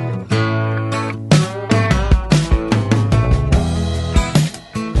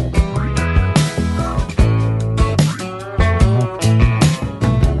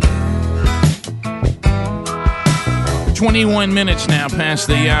 21 minutes now past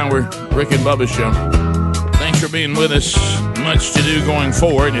the hour. Rick and Bubba Show. Thanks for being with us. Much to do going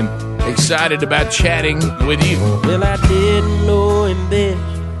forward, and excited about chatting with you. Well, I didn't know him best.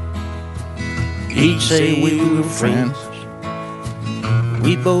 He'd say we were friends.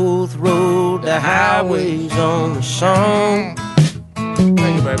 We both rode the highways on the song. Thank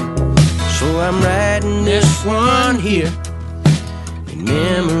you, baby. So I'm writing this one here in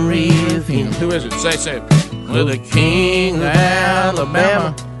memory of him. Who is it? Say it. Well, the king of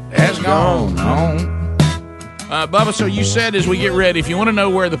Alabama has gone home. Bubba, so you said as we get ready, if you want to know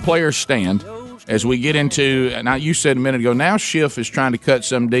where the players stand, as we get into, now you said a minute ago, now Schiff is trying to cut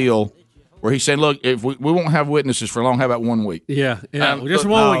some deal where he said, look, if we won't have witnesses for long, how about 1 week? Yeah. Just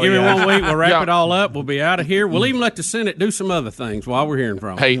 1 week. Give me 1 week. We'll wrap it all up. We'll be out of here. We'll even let the Senate do some other things while we're hearing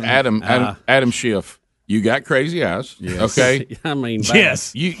from them. Hey, Adam Schiff. You got crazy eyes, yes. Okay? I mean,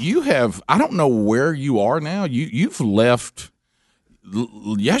 yes. You have. I don't know where you are now. You've left.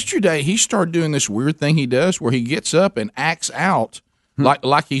 Yesterday, he started doing this weird thing he does, where he gets up and acts out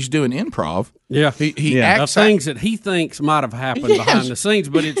like he's doing improv. Yeah, he acts things that he thinks might have happened behind the scenes,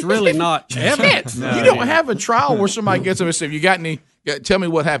 but it's really not evidence. No, you don't have a trial where somebody gets up and says, "You got any? Tell me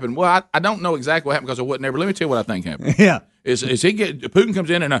what happened." Well, I don't know exactly what happened because I wasn't there. But let me tell you what I think happened. Yeah. Is Putin comes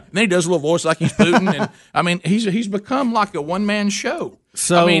in and then he does a little voice like he's Putin, and I mean he's become like a one man show.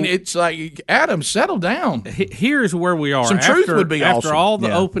 So I mean it's like, Adam, settle down. Here's where we are. Some truth would be after awesome. all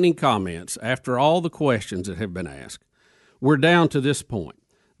the opening comments, after all the questions that have been asked. We're down to this point.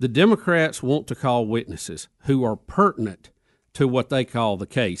 The Democrats want to call witnesses who are pertinent to what they call the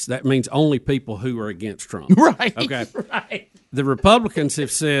case. That means only people who are against Trump. Right. Okay. Right. The Republicans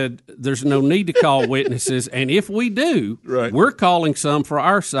have said there's no need to call witnesses, and if we do, we're calling some for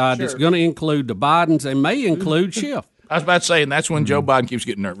our side that's going to include the Bidens and may include Schiff. I was about to say, and that's when Joe Biden keeps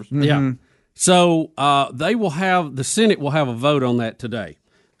getting nervous. Yeah. So they will have, the Senate will have a vote on that today.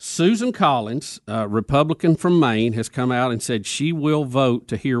 Susan Collins, Republican from Maine, has come out and said she will vote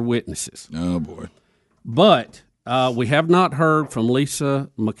to hear witnesses. Oh, boy. But we have not heard from Lisa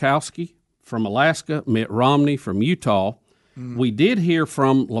Murkowski from Alaska, Mitt Romney from Utah. We did hear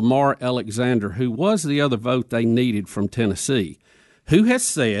from Lamar Alexander, who was the other vote they needed from Tennessee, who has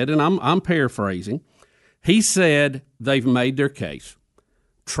said, and I'm paraphrasing, he said they've made their case.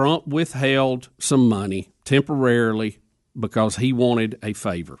 Trump withheld some money temporarily because he wanted a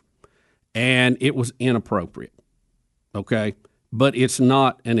favor, and it was inappropriate, okay? But it's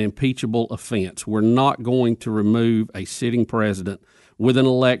not an impeachable offense. We're not going to remove a sitting president with an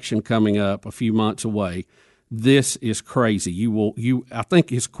election coming up a few months away. This is crazy. I think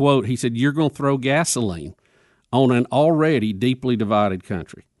his quote, he said, you're going to throw gasoline on an already deeply divided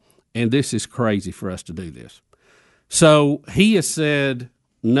country. And this is crazy for us to do this. So he has said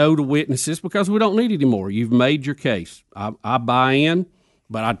no to witnesses because we don't need it anymore. You've made your case. I buy in,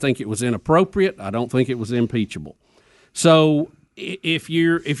 but I think it was inappropriate. I don't think it was impeachable. So if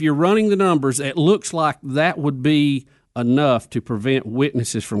you're running the numbers, it looks like that would be enough to prevent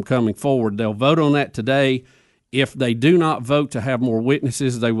witnesses from coming forward. They'll vote on that today. If they do not vote to have more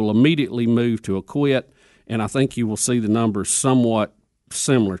witnesses, they will immediately move to acquit, and I think you will see the numbers somewhat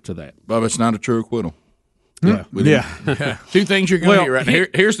similar to that. Bubba, it's not a true acquittal. Yeah. Two things you're going to hear right now.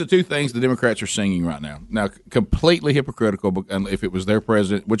 Here's the two things the Democrats are singing right now. Now, completely hypocritical, and if it was their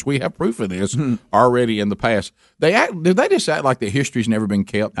president, which we have proof of this already in the past, they just act like the history's never been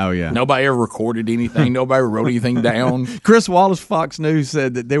kept. Oh, yeah. Nobody ever recorded anything. Nobody wrote anything down. Chris Wallace, Fox News,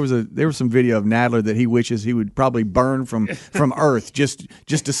 said that there was some video of Nadler that he wishes he would probably burn from Earth, just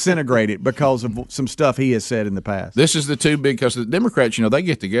disintegrate it because of some stuff he has said in the past. This is the two big, because the Democrats, they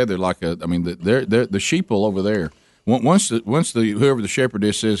get together like the sheeple over there. Once whoever the shepherd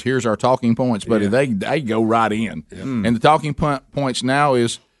is says, here's our talking points, buddy, they go right in. Yeah. And the talking points now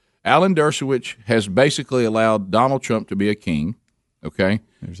is Alan Dershowitz has basically allowed Donald Trump to be a king, okay?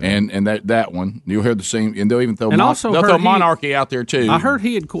 And that one, you'll hear the same, and they'll even throw monarchy out there too. I heard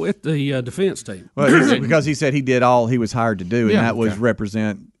he had quit the defense team. Well, because he said he did all he was hired to do, and that was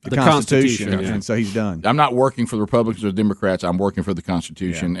represent the Constitution. And so he's done. I'm not working for the Republicans or the Democrats. I'm working for the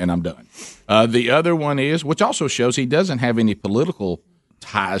Constitution, and I'm done. The other one is, which also shows he doesn't have any political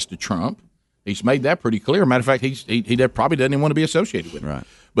ties to Trump. He's made that pretty clear. Matter of fact, he probably doesn't even want to be associated with him. Right.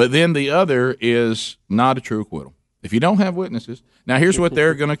 But then the other is not a true acquittal. If you don't have witnesses, now here's what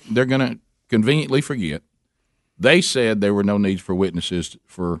they're gonna conveniently forget. They said there were no needs for witnesses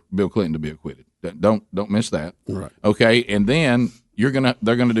for Bill Clinton to be acquitted. Don't miss that. Right. Okay, and then they're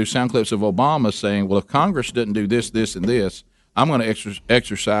gonna do sound clips of Obama saying, well, if Congress doesn't do this, this, and this, I'm going to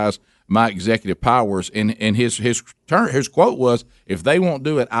exercise my executive powers. And his quote was, if they won't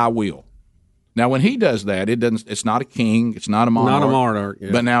do it, I will. Now, when he does that, it's not a king, it's not a monarch. Not a monarch.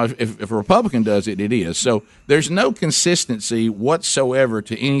 Yeah. But now, if a Republican does it, it is. So there's no consistency whatsoever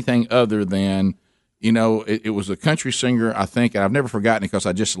to anything other than, it was a country singer, I think, and I've never forgotten it because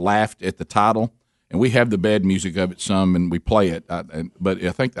I just laughed at the title. And we have the bad music of it some, and we play it. But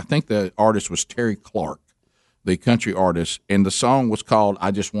I think the artist was Terry Clark, the country artist, and the song was called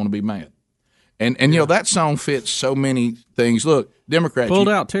 "I Just Want to Be Mad." And that song fits so many things. Look, Democrats pulled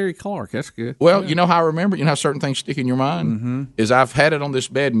out Terry Clark. That's good. Well, you know how I remember. You know how certain things stick in your mind is I've had it on this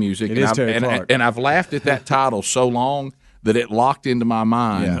bed music, and I've laughed at that title so long that it locked into my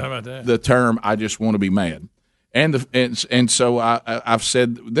mind. How about that? The term "I just want to be mad," and so I've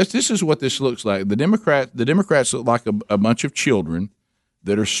said this is what this looks like. The Democrats look like a bunch of children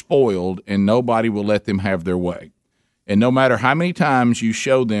that are spoiled, and nobody will let them have their way. And no matter how many times you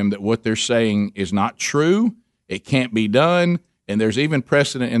show them that what they're saying is not true, it can't be done, and there's even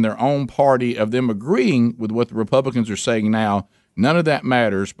precedent in their own party of them agreeing with what the Republicans are saying now, none of that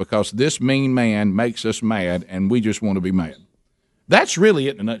matters because this mean man makes us mad, and we just want to be mad. That's really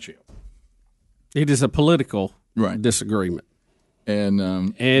it in a nutshell. It is a political disagreement.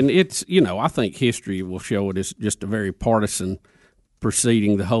 And it's, I think history will show it as just a very partisan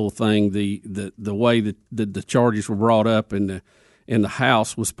proceeding, the whole thing. The way that the charges were brought up in the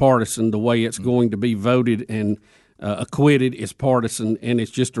House was partisan. The way it's going to be voted and acquitted is partisan, and it's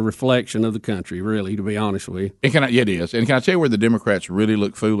just a reflection of the country, really, to be honest with you. It is. And can I tell you where the Democrats really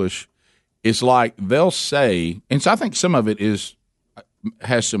look foolish? It's like they'll say, and so I think some of it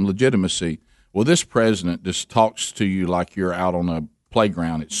has some legitimacy. Well, this president just talks to you like you're out on a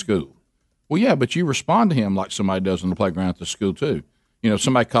playground at school. Well, yeah, but you respond to him like somebody does on the playground at the school too.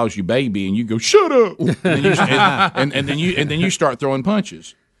 Somebody calls you baby, and you go, "Shut up," and then you start throwing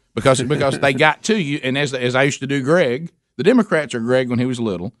punches because they got to you. And as I used to do, Greg, the Democrats are Greg when he was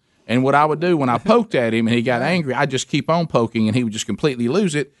little, And what I would do when I poked at him and he got angry, I'd just keep on poking and he would just completely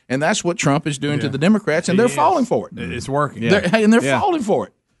lose it. And that's what Trump is doing to the Democrats, and they're falling for it. It's working. They're falling for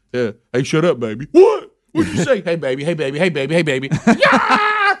it. Hey, shut up, baby. What? What'd you say? Hey, baby. Hey, baby. Hey, baby. Hey, baby.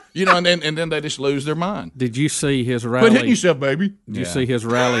 Yeah! And then they just lose their mind. Did you see his rally? Quit hitting yourself, baby. Did you see his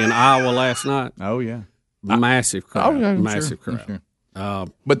rally in Iowa last night? Oh, yeah. Massive crowd. Oh, yeah, massive sure, crowd. Sure.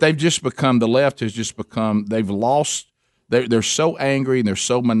 But they've just become, the left has just become, they've lost. They're so angry and they're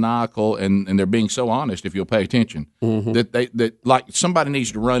so maniacal and they're being so honest, if you'll pay attention, that like somebody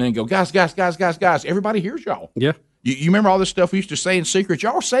needs to run in and go, guys, everybody hears y'all. Yeah. You remember all this stuff we used to say in secret?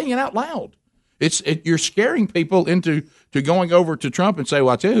 Y'all are saying it out loud. You're scaring people into going over to Trump and say,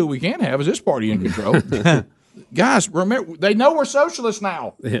 well, I tell you who we can't have is this party in control. Guys, remember, they know we're socialists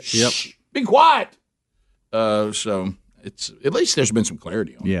now. Yep. Shh, be quiet. So it's at least there's been some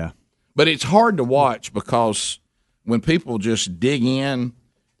clarity on it. Yeah. But it's hard to watch because when people just dig in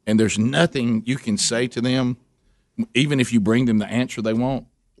and there's nothing you can say to them, even if you bring them the answer they want.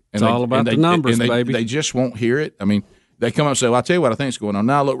 It's all about the numbers, baby. They just won't hear it. I mean, they come up and say, well, I'll tell you what I think is going on.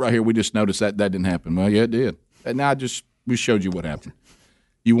 Now, look right here. We just noticed that didn't happen. Well, yeah, it did. And now we showed you what happened.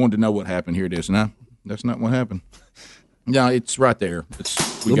 You wanted to know what happened. Here it is. No, that's not what happened. No, it's right there.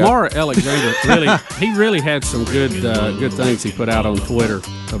 Lamar Alexander really had some good things he put out on Twitter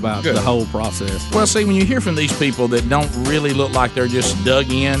about the whole process. Well, see, when you hear from these people that don't really look like they're just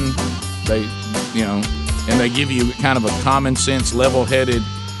dug in, and they give you kind of a common sense, level-headed,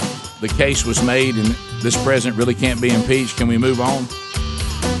 the case was made and this president really can't be impeached. Can we move on?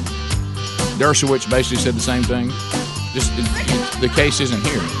 Dershowitz basically said the same thing. Just the case isn't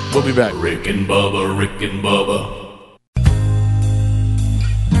here. We'll be back. Rick and Bubba.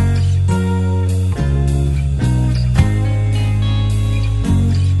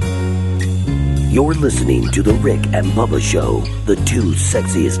 You're listening to The Rick and Bubba Show, the two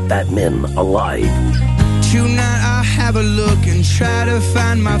sexiest fat men alive. Tonight I'll have a look and try to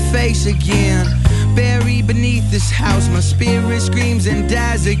find my face again. Buried beneath this house, my spirit screams and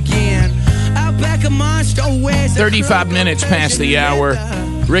dies again. Out back a monster wears 35 minutes past the hour.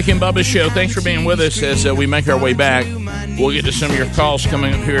 Rick and Bubba Show, thanks for being with us as we make our way back. We'll get to some of your calls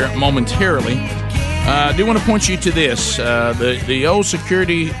coming up here momentarily. I do want to point you to this. The old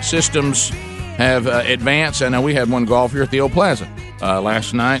security systems have advanced. I know we had one go off here at the old plaza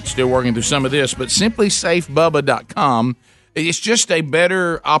last night, still working through some of this, but simplysafebubba.com, it's just a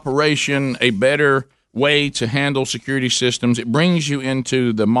better operation, a better way to handle security systems. It brings you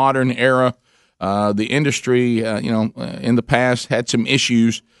into the modern era. The industry, in the past had some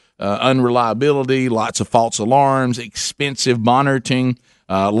issues, unreliability, lots of false alarms, expensive monitoring,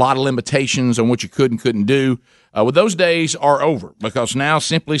 a lot of limitations on what you could and couldn't do. Well, those days are over because now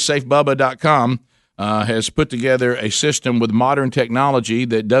simplysafebubba.com has put together a system with modern technology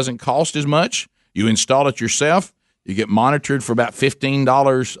that doesn't cost as much. You install it yourself. You get monitored for about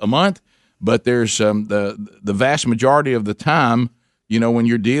 $15 a month, but there's the vast majority of the time, when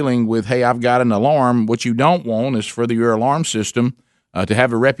you're dealing with, hey, I've got an alarm, what you don't want is for your alarm system to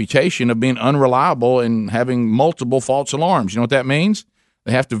have a reputation of being unreliable and having multiple false alarms. You know what that means?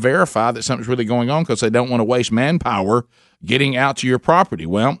 They have to verify that something's really going on because they don't want to waste manpower getting out to your property.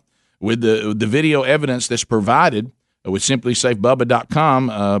 Well, with the video evidence that's provided with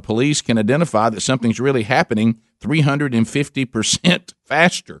simplysafebubba.com, police can identify that something's really happening 350%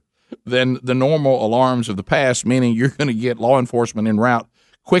 faster than the normal alarms of the past, meaning you're going to get law enforcement en route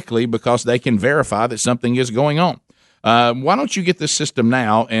quickly because they can verify that something is going on. Why don't you get this system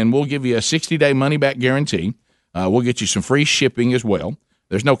now, and we'll give you a 60-day money-back guarantee. We'll get you some free shipping as well.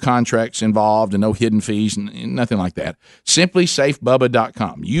 There's no contracts involved and no hidden fees and nothing like that.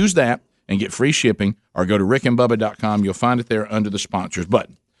 SimplySafeBubba.com. Use that and get free shipping, or go to rickandbubba.com. You'll find it there under the sponsors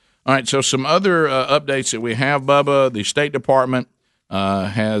button. All right, so some other updates that we have, Bubba. The State Department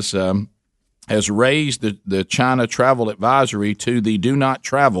has raised the China travel advisory to the do not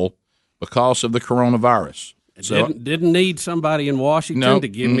travel because of the coronavirus. So, didn't need somebody in Washington to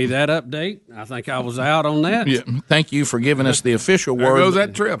give me that update. I think I was out on that. Yeah, thank you for giving us the official word. There goes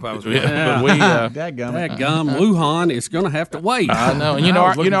that trip. I was but we Dadgum, Wuhan is going to have to wait. I know,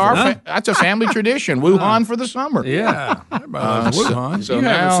 and that's a family tradition. Wuhan for the summer. Yeah, Wuhan. So you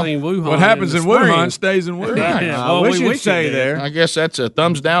haven't seen Wuhan. What happens in spring. Wuhan stays in Wuhan. Yeah, we should stay there. I guess that's a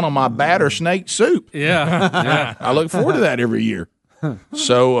thumbs down on my batter snake soup. Yeah. I look forward to that every year.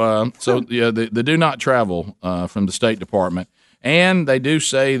 So the do not travel from the State Department, and they do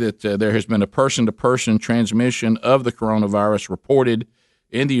say that there has been a person-to-person transmission of the coronavirus reported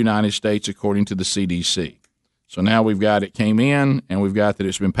in the United States, according to the CDC. So now we've got it came in, and we've got that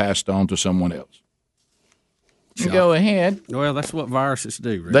it's been passed on to someone else. Go ahead. Well, that's what viruses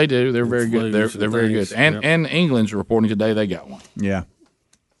do. Rick. They do. They're very good. They're very good. things. And England's reporting today they got one. Yeah.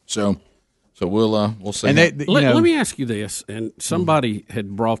 So we'll see. And let me ask you this, and somebody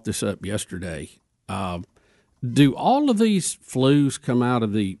had brought this up yesterday. Do all of these flus come out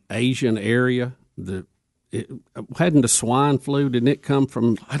of the Asian area? Hadn't the swine flu? Didn't it come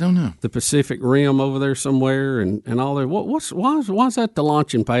from? I don't know. The Pacific Rim over there somewhere, and all that. Why is that the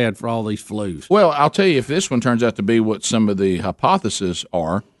launching pad for all these flus? Well, I'll tell you, if this one turns out to be what some of the hypotheses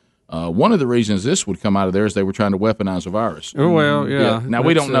are, one of the reasons this would come out of there is they were trying to weaponize a virus. Oh, well, yeah. Now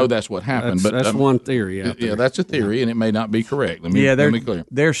we don't know that's what happened, but that's one theory. Yeah, that's a theory, and it may not be correct. Let me be clear.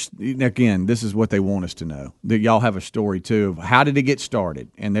 Again, this is what they want us to know. That y'all have a story too of how did it get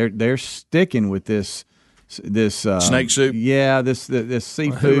started, and they're sticking with this snake soup. Yeah, this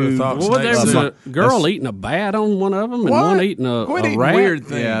seafood. Well, there was a girl eating a bat on one of them, and one eating a rat. Weird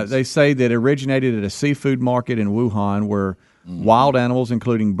things. Yeah, they say that it originated at a seafood market in Wuhan, where wild animals,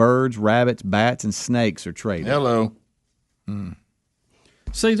 including birds, rabbits, bats, and snakes, are traded. Hello.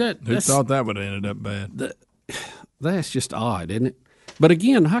 See Who thought that would have ended up bad? That's just odd, isn't it? But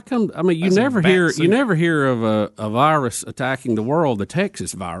again, how come? I mean, you never hear of a virus attacking the world, the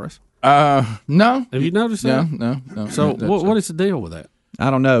Texas virus. No. Have you noticed that? No. So what is the deal with that?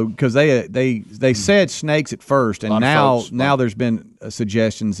 I don't know, because they said snakes at first, and now there's been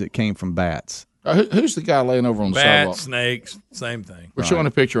suggestions that came from bats. Who's the guy laying over on the sidewalk? Snakes, same thing. We're showing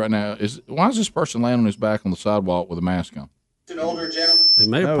a picture right now. Why is this person laying on his back on the sidewalk with a mask on? It's an older gentleman. He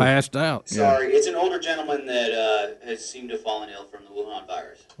may have passed out. Sorry, it's an older gentleman that has seemed to have fallen ill from the Wuhan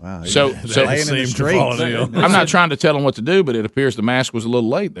virus. Wow. So laying in the streets. I'm not trying to tell him what to do, but it appears the mask was a little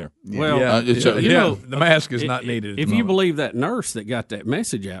late there. Well, the mask is not needed. If you believe that nurse that got that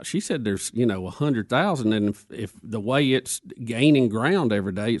message out, she said there's 100,000, and if the way it's gaining ground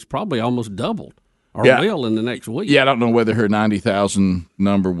every day, it's probably almost doubled. Or will in the next week. Yeah, I don't know whether her 90,000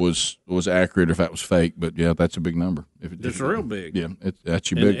 number was accurate or if that was fake, but yeah, that's a big number. It's real big. Yeah, that's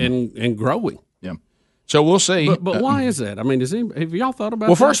your big one. And growing. Yeah. So we'll see. But why is that? I mean, have y'all thought about?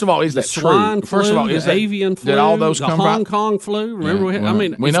 Well, first of all, is that swine true? First of all, is the avian flu? Did all those come the Hong Kong flu? Remember,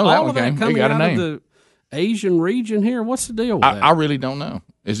 we know that all one of that came. coming Got a out name. of the Asian region here. What's the deal with that? I really don't know.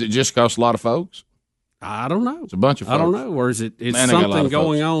 Is it just because a lot of folks? I don't know. It's a bunch of folks. I don't know. Or is something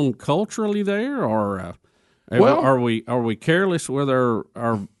going on culturally there, or are we careless with our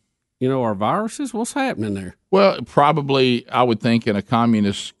viruses? What's happening there? Well, probably I would think in a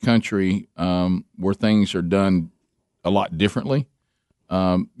communist country where things are done a lot differently.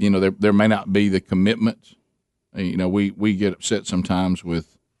 There may not be the commitment. We get upset sometimes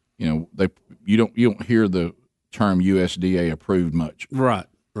with you don't hear the term USDA approved much. Right.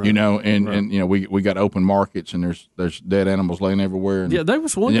 And we got open markets and there's dead animals laying everywhere. And, there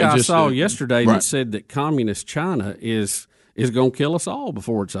was one guy I saw yesterday that said that communist China is going to kill us all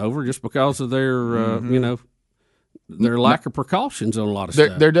before it's over, just because of their their lack of precautions on a lot of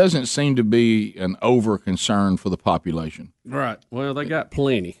stuff. There doesn't seem to be an over concern for the population. Right. Well, they got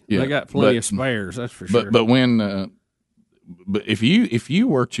plenty. Yeah, they got plenty of spares. That's for sure. But when if you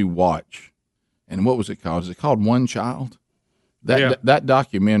were to watch, and what was it called? Is it called One Child? That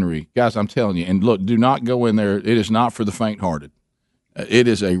documentary, guys, I'm telling you, and look, do not go in there. It is not for the faint-hearted. It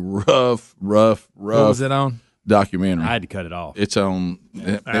is a rough. What was it on? Documentary. I had to cut it off. It's on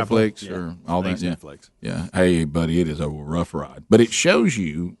Netflix or all that. Yeah. Netflix. Yeah. Hey, buddy, it is a rough ride, but it shows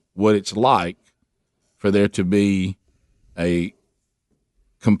you what it's like for there to be a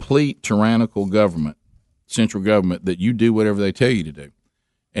complete tyrannical government, central government, that you do whatever they tell you to do.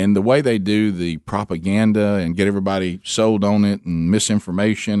 And the way they do the propaganda and get everybody sold on it and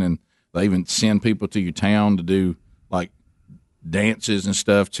misinformation, and they even send people to your town to do like dances and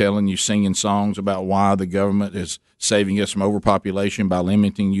stuff, singing songs about why the government is saving us from overpopulation by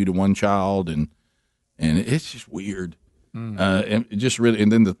limiting you to one child, and it's just weird. And it just really,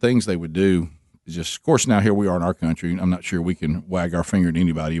 and then the things they would do is just, of course, now here we are in our country. I'm not sure we can wag our finger at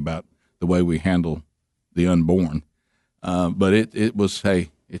anybody about the way we handle the unborn, but it was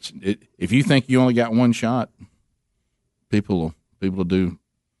if you think you only got one shot, people will do.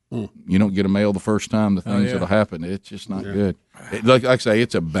 You don't get a mail the first time. The things that'll happen, it's just not good. Like I say,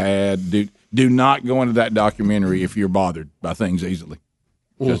 it's a bad. Do not go into that documentary if you're bothered by things easily,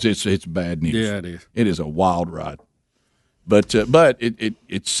 because it's bad news. Yeah, it is. It is a wild ride, but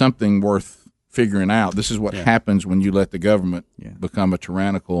it's something worth figuring out. This is what happens when you let the government become a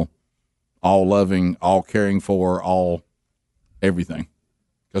tyrannical, all loving, all caring for, all everything.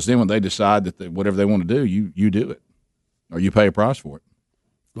 Because then when they decide that whatever they want to do, you do it, or you pay a price for it.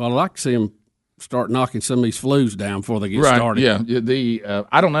 Well, I'd like to see them start knocking some of these flus down before they get started. Yeah,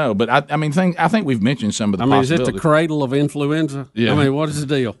 I don't know, but I think we've mentioned some of the possibilities. Is it the cradle of influenza? Yeah. I mean, what is the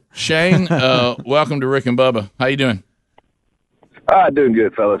deal? Shane, welcome to Rick and Bubba. How you doing? Doing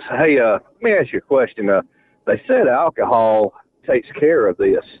good, fellas. Hey, let me ask you a question. They said alcohol takes care of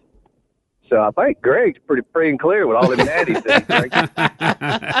this. So I think Greg's pretty free and clear with all them natties that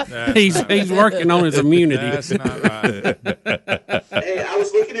he's working on his immunity. That's not right. Hey, I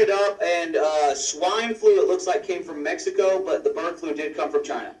was looking it up, and swine flu, it looks like, came from Mexico, but the bird flu did come from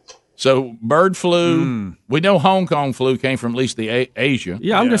China. So bird flu, we know Hong Kong flu came from at least the Asia.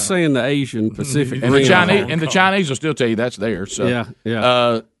 Yeah, I'm just saying the Asian Pacific. And the Chinese will still tell you that's there. So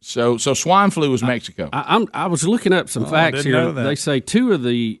so swine flu was Mexico. I was looking up some facts here. They say 2 of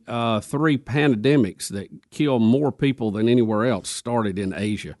the 3 pandemics that kill more people than anywhere else started in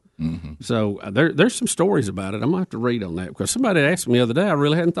Asia. Mm-hmm. So there's some stories about it. I'm gonna have to read on that because somebody asked me the other day. I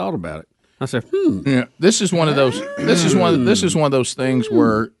really hadn't thought about it. I said, Yeah, this is one of those. This is one of those things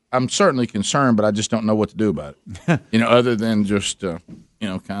where I'm certainly concerned, but I just don't know what to do about it. Other than just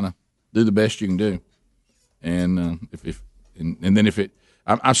kind of do the best you can do, and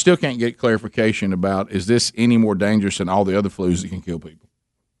I still can't get clarification about is this any more dangerous than all the other flus that can kill people?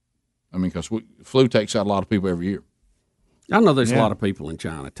 I mean, because flu takes out a lot of people every year. I know there's a lot of people in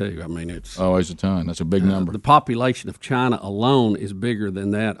China too. I mean, it's always a ton. That's a big number. The population of China alone is bigger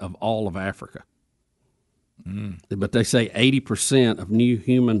than that of all of Africa. But they say 80% of new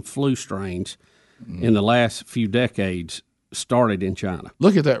human flu strains in the last few decades started in China.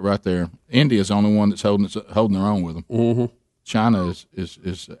 Look at that right there. India's the only one that's holding their own with them. Mm-hmm. China is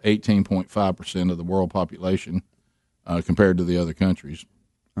 18.5% of the world population compared to the other countries.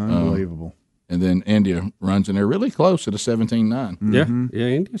 Unbelievable. And then India runs in there really close at a 17.9. Yeah,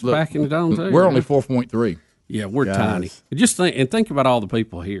 India's backing it on too. We're only 4.3. Yeah, we're tiny. Just think about all the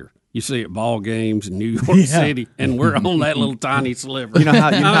people here. You see at ball games in New York City, and we're on that little tiny sliver. You know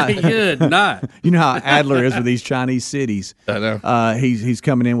how good night. You know how Adler is with these Chinese cities. I know. He's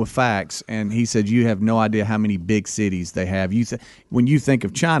coming in with facts, and he said you have no idea how many big cities they have. When you think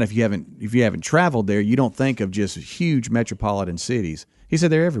of China, if you haven't traveled there, you don't think of just huge metropolitan cities. He said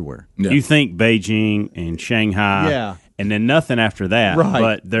they're everywhere. Yeah. You think Beijing and Shanghai, and then nothing after that. Right.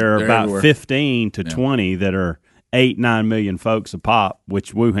 But they're about everywhere. 15 to 20 that are 8-9 million folks a pop,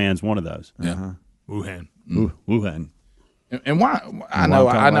 which Wuhan's one of those. Yeah, Wuhan. Wuhan. And why? I know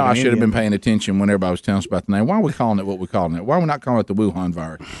I should have been paying attention when everybody was telling us about the name. Why are we calling it what we're calling it? Why are we not calling it the Wuhan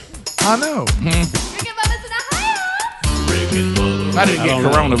virus? I know. I didn't get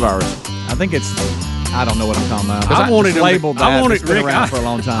coronavirus. I think it's. I don't know what I'm talking about. I wanted it labeled that. I wanted it's been Rick, around for a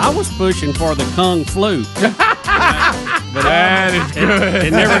long time. I was pushing for the Kung flu. But that is good.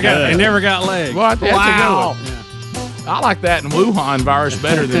 It never got legs. Well, that's a good one. I like that and Wuhan virus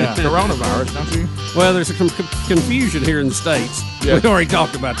better than coronavirus, don't you? Well, there's a confusion here in the States. Yeah. We already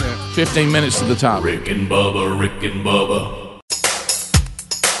talked about that. 15 minutes to the top. Rick and Bubba, Rick and Bubba.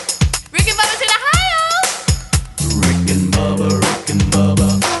 Rick and Bubba's in Ohio. Rick and Bubba, Rick and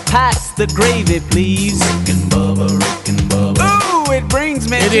Bubba. Pass the gravy, please. Rick and Bubba, Rick and Bubba. Ooh, it brings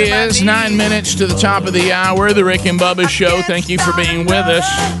me. It is 9 minutes to the top of the hour. The Rick and Bubba Show. Thank you for being with us.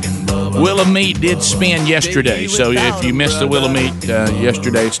 Wheel of Meat did spin yesterday, so if you missed the Wheel of Meat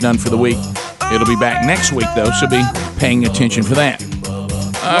yesterday, it's done for the week. It'll be back next week, though, so be paying attention for that.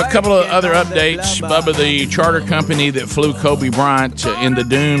 A couple of other updates. Bubba, the charter company that flew Kobe Bryant in the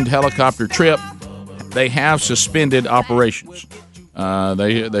doomed helicopter trip, they have suspended operations.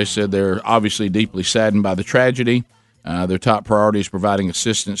 They said they're obviously deeply saddened by the tragedy. Their top priority is providing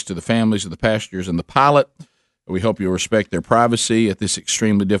assistance to the families of the passengers and the pilot. We hope you'll respect their privacy at this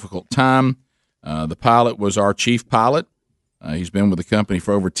extremely difficult time. The pilot was our chief pilot. He's been with the company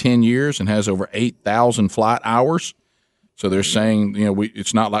for over 10 years and has over 8,000 flight hours. So they're saying,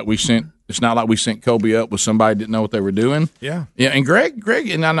 it's not like we sent Kobe up with somebody who didn't know what they were doing. Yeah. Yeah. And Greg,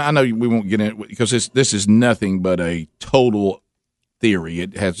 and I know we won't get into it because this is nothing but a total theory.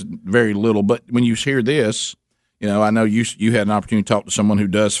 It has very little. But when you hear this, I know you had an opportunity to talk to someone who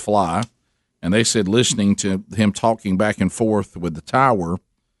does fly. And they said listening to him talking back and forth with the tower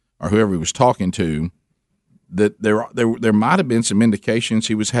or whoever he was talking to, that there might have been some indications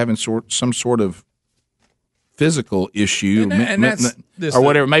he was having some sort of physical issue or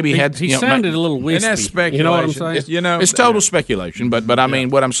whatever. Maybe he sounded a little wispy. And that's speculation. You know what I'm saying? It's total speculation. But I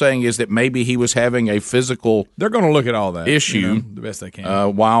mean, what I'm saying is that maybe he was having a physical. They're going to look at all that issue the best they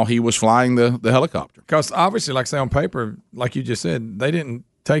can while he was flying the helicopter. Because obviously, like say on paper, like you just said, they didn't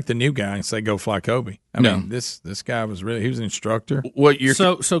take the new guy and say go fly Kobe. I mean, this guy was he was an instructor.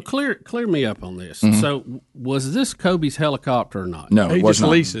 So clear me up on this. Mhm. So was this Kobe's helicopter or not? No, he just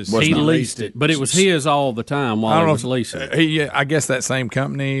leases. He leased it, but it was his all the time while he was leasing. I guess that same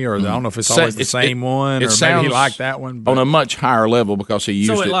company, or I don't know if it's always the same one, or maybe he liked that one on a much higher level because he used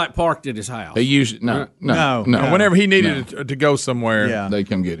So it. it like parked at his house. He used it. No. Whenever he needed to go somewhere, Yeah. they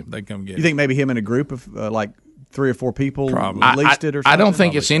come get him. They come get You him. think maybe him and a group of like 3 or 4 people leased it or something? I don't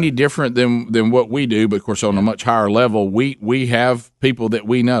think it's any different than what we do, but of course on a much higher level, we have people that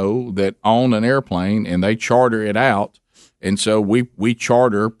we know that own an airplane and they charter it out, and so we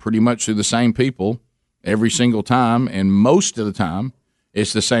charter pretty much to the same people every single time, and most of the time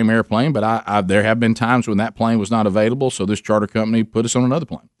it's the same airplane. But there have been times when that plane was not available, so this charter company put us on another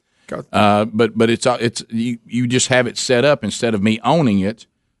plane. But it's you just have it set up instead of me owning it.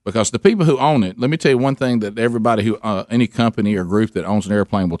 Because the people who own it, let me tell you one thing that everybody who any company or group that owns an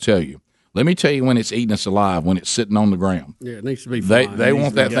airplane will tell you. Let me tell you when it's eating us alive, when it's sitting on the ground. Yeah, it needs to be They flying. they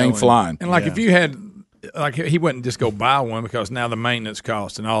want that thing flying. And if you had, he wouldn't just go buy one because now the maintenance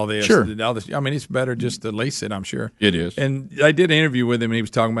cost and all this. Sure. All this, I mean, it's better just to lease it, I'm sure. It is. And I did an interview with him, and he was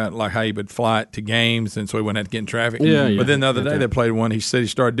talking about how he would fly it to games, and so he wouldn't have to get in traffic. Yeah. But then the other day they played one. He said he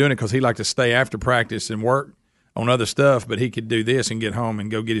started doing it because he liked to stay after practice and work on other stuff, but he could do this and get home and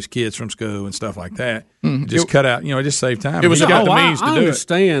go get his kids from school and stuff like that. Just cut out, just save time. It was He's got the I means to do it.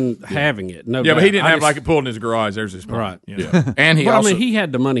 understand having it. No, Yeah, but he didn't I have just- it pulled in his garage. There's his Right. Yeah. And he But also, I mean, he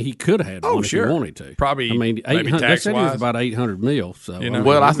had the money. He could have had one if sure. he wanted to. Probably, I mean, maybe 800. They said it was tax-wise. about 800 mil. So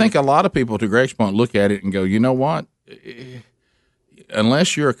well, I think a lot of people, to Greg's point, look at it and go, you know what?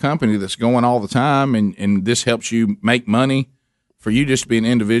 Unless you're a company that's going all the time and this helps you make money, for you just to be an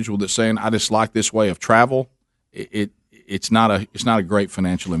individual that's saying, I just like this way of travel, it's not a great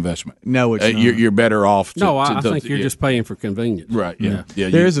financial investment. No, it's not. You're better off. I think you're just paying for convenience. Right. Yeah.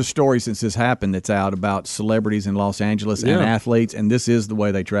 There is a story since this happened that's out about celebrities in Los Angeles and Yeah. athletes, and this is the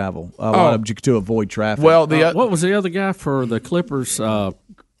way they travel. A lot of to avoid traffic. Well, what was the other guy for the Clippers?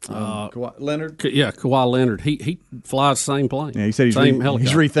 Kawhi Leonard. Kawhi Leonard. He flies the same plane. Yeah, he said he's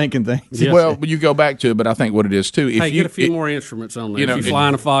helicopter. rethinking things. Yes. Well, you go back to it, but I think what it is too. If Hey, you get a few more instruments on there. you know, if you fly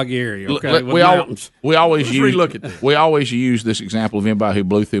in a foggy area, okay, with we mountains. always Let's use relook at this. we always use this example of anybody who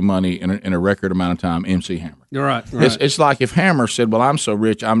blew through money in a record amount of time. MC Hammer. You're right. It's like if Hammer said, "Well, I'm so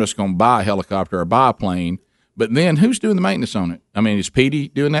rich, I'm just going to buy a helicopter or buy a plane," but then who's doing the maintenance on it? I mean, is Petey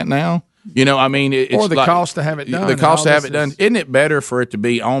doing that now? I mean, it's Or the like, cost to have it done. The cost to and all have it done. Isn't it better for it to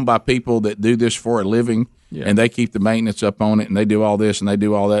be owned by people that do this for a living, and they keep the maintenance up on it, and they do all this and they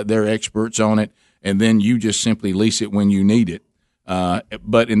do all that? They're experts on it, and then you just simply lease it when you need it.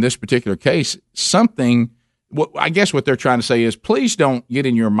 But in this particular case, I guess what they're trying to say is, please don't get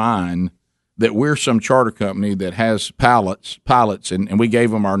in your mind that we're some charter company that has pilots, and we gave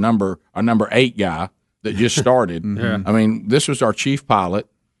them our number 8 guy that just started. Yeah. I mean, this was our chief pilot.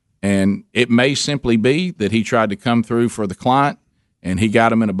 And it may simply be that he tried to come through for the client and he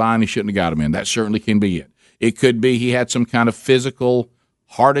got him in a bind he shouldn't have got him in. That certainly can be it. It could be he had some kind of physical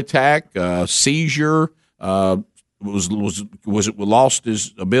heart attack, seizure, lost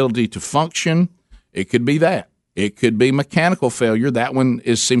his ability to function. It could be that. It could be mechanical failure. That one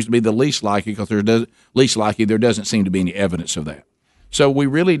seems to be the least likely because there doesn't seem to be any evidence of that. So we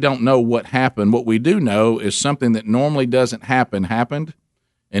really don't know what happened. What we do know is something that normally doesn't happen happened.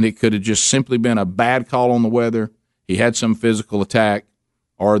 And it could have just simply been a bad call on the weather. He had some physical attack,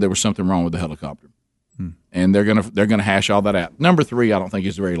 or there was something wrong with the helicopter. And they're gonna hash all that out. Number 3, I don't think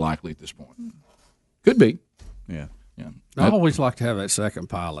is very likely at this point. Could be. Yeah. I always like to have that second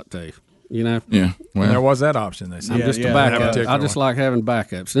pilot too. Yeah. Well, there was that option. They said. I'm just a backup. I just like having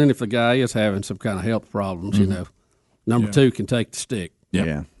backups. Then if the guy is having some kind of health problems, number 2 can take the stick.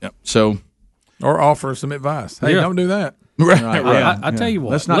 Yep. So, or offer some advice. Hey, don't do that. Right. I tell you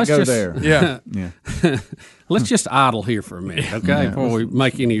what. Let's not go there. Yeah. Let's just idle here for a minute, okay, before we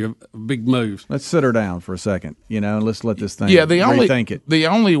make any big moves. Let's sit her down for a second, and let's let this thing rethink it. The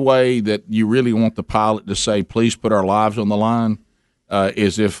only way that you really want the pilot to say, please put our lives on the line,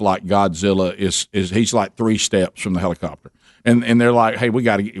 is if, like, Godzilla is he's like 3 steps from the helicopter. And they're like, hey,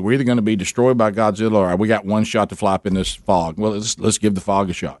 we're either going to be destroyed by Godzilla or we got one shot to fly up in this fog. Well, let's give the fog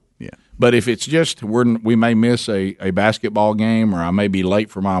a shot. Yeah. But if it's just we may miss a basketball game or I may be late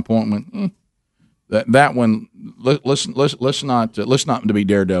for my appointment, that one let's not be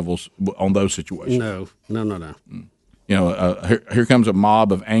daredevils on those situations. No. Here comes a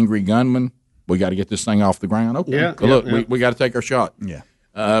mob of angry gunmen. We got to get this thing off the ground. Okay. We got to take our shot. Yeah.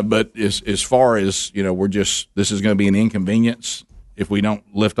 But as far as this is going to be an inconvenience if we don't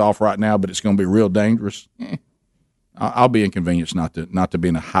lift off right now, but it's going to be real dangerous. I'll be inconvenienced not to be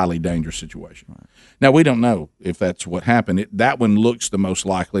in a highly dangerous situation. Right. Now, we don't know if that's what happened. That one looks the most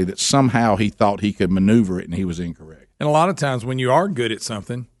likely that somehow he thought he could maneuver it and he was incorrect. And a lot of times when you are good at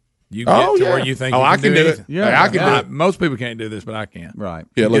something, you get to where you think I can do it. Yeah, I can do it. Most people can't do this, but I can. Right.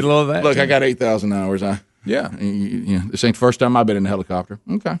 Yeah, get a little of that. Look, I got 8,000 hours. This ain't the first time I've been in a helicopter.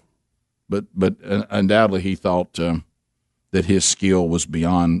 Okay. But undoubtedly he thought that his skill was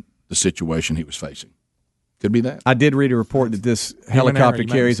beyond the situation he was facing. Could be that. I did read a report that this helicopter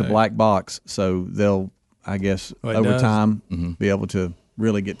carries a black box, so they'll, I guess, over time be able to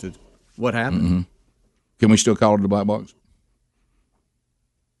really get to what happened. Mm-hmm. Can we still call it a black box?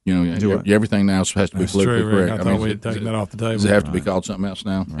 Everything now has to be politically correct. I thought we had taken that off the table. Does it have to be called something else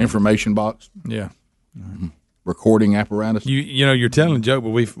now? Right. Information box? Yeah. Mm-hmm. Recording apparatus? You're telling a joke,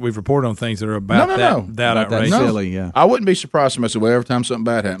 but we've reported on things that are about that outrageous. That silly, yeah. I wouldn't be surprised if I said, well, every time something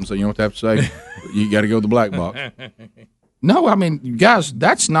bad happens, so you know what they have to say? You got to go to the black box. No, I mean, guys,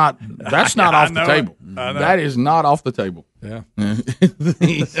 that's not off the table. That is not off the table. Yeah.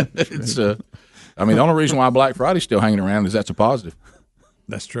 It's the only reason why Black Friday's still hanging around is that's a positive.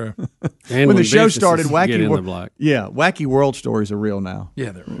 That's true. And when the show started, Wacky World Stories are real now.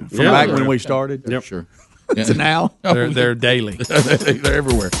 Yeah, they're real. From back when we started. Yep. Sure. To now. They're daily. They're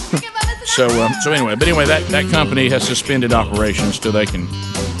everywhere. So anyway, that company has suspended operations till they can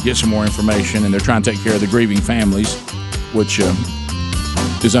get some more information, and they're trying to take care of the grieving families, which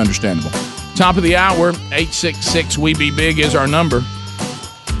is understandable. Top of the hour, 866-WE-BE-BIG is our number.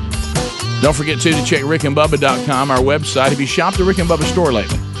 Don't forget, too, to check rickandbubba.com, our website. Have you shopped the Rick and Bubba store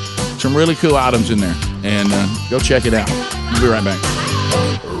lately? Some really cool items in there, and go check it out. We'll be right back.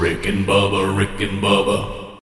 Rick and Bubba, Rick and Bubba.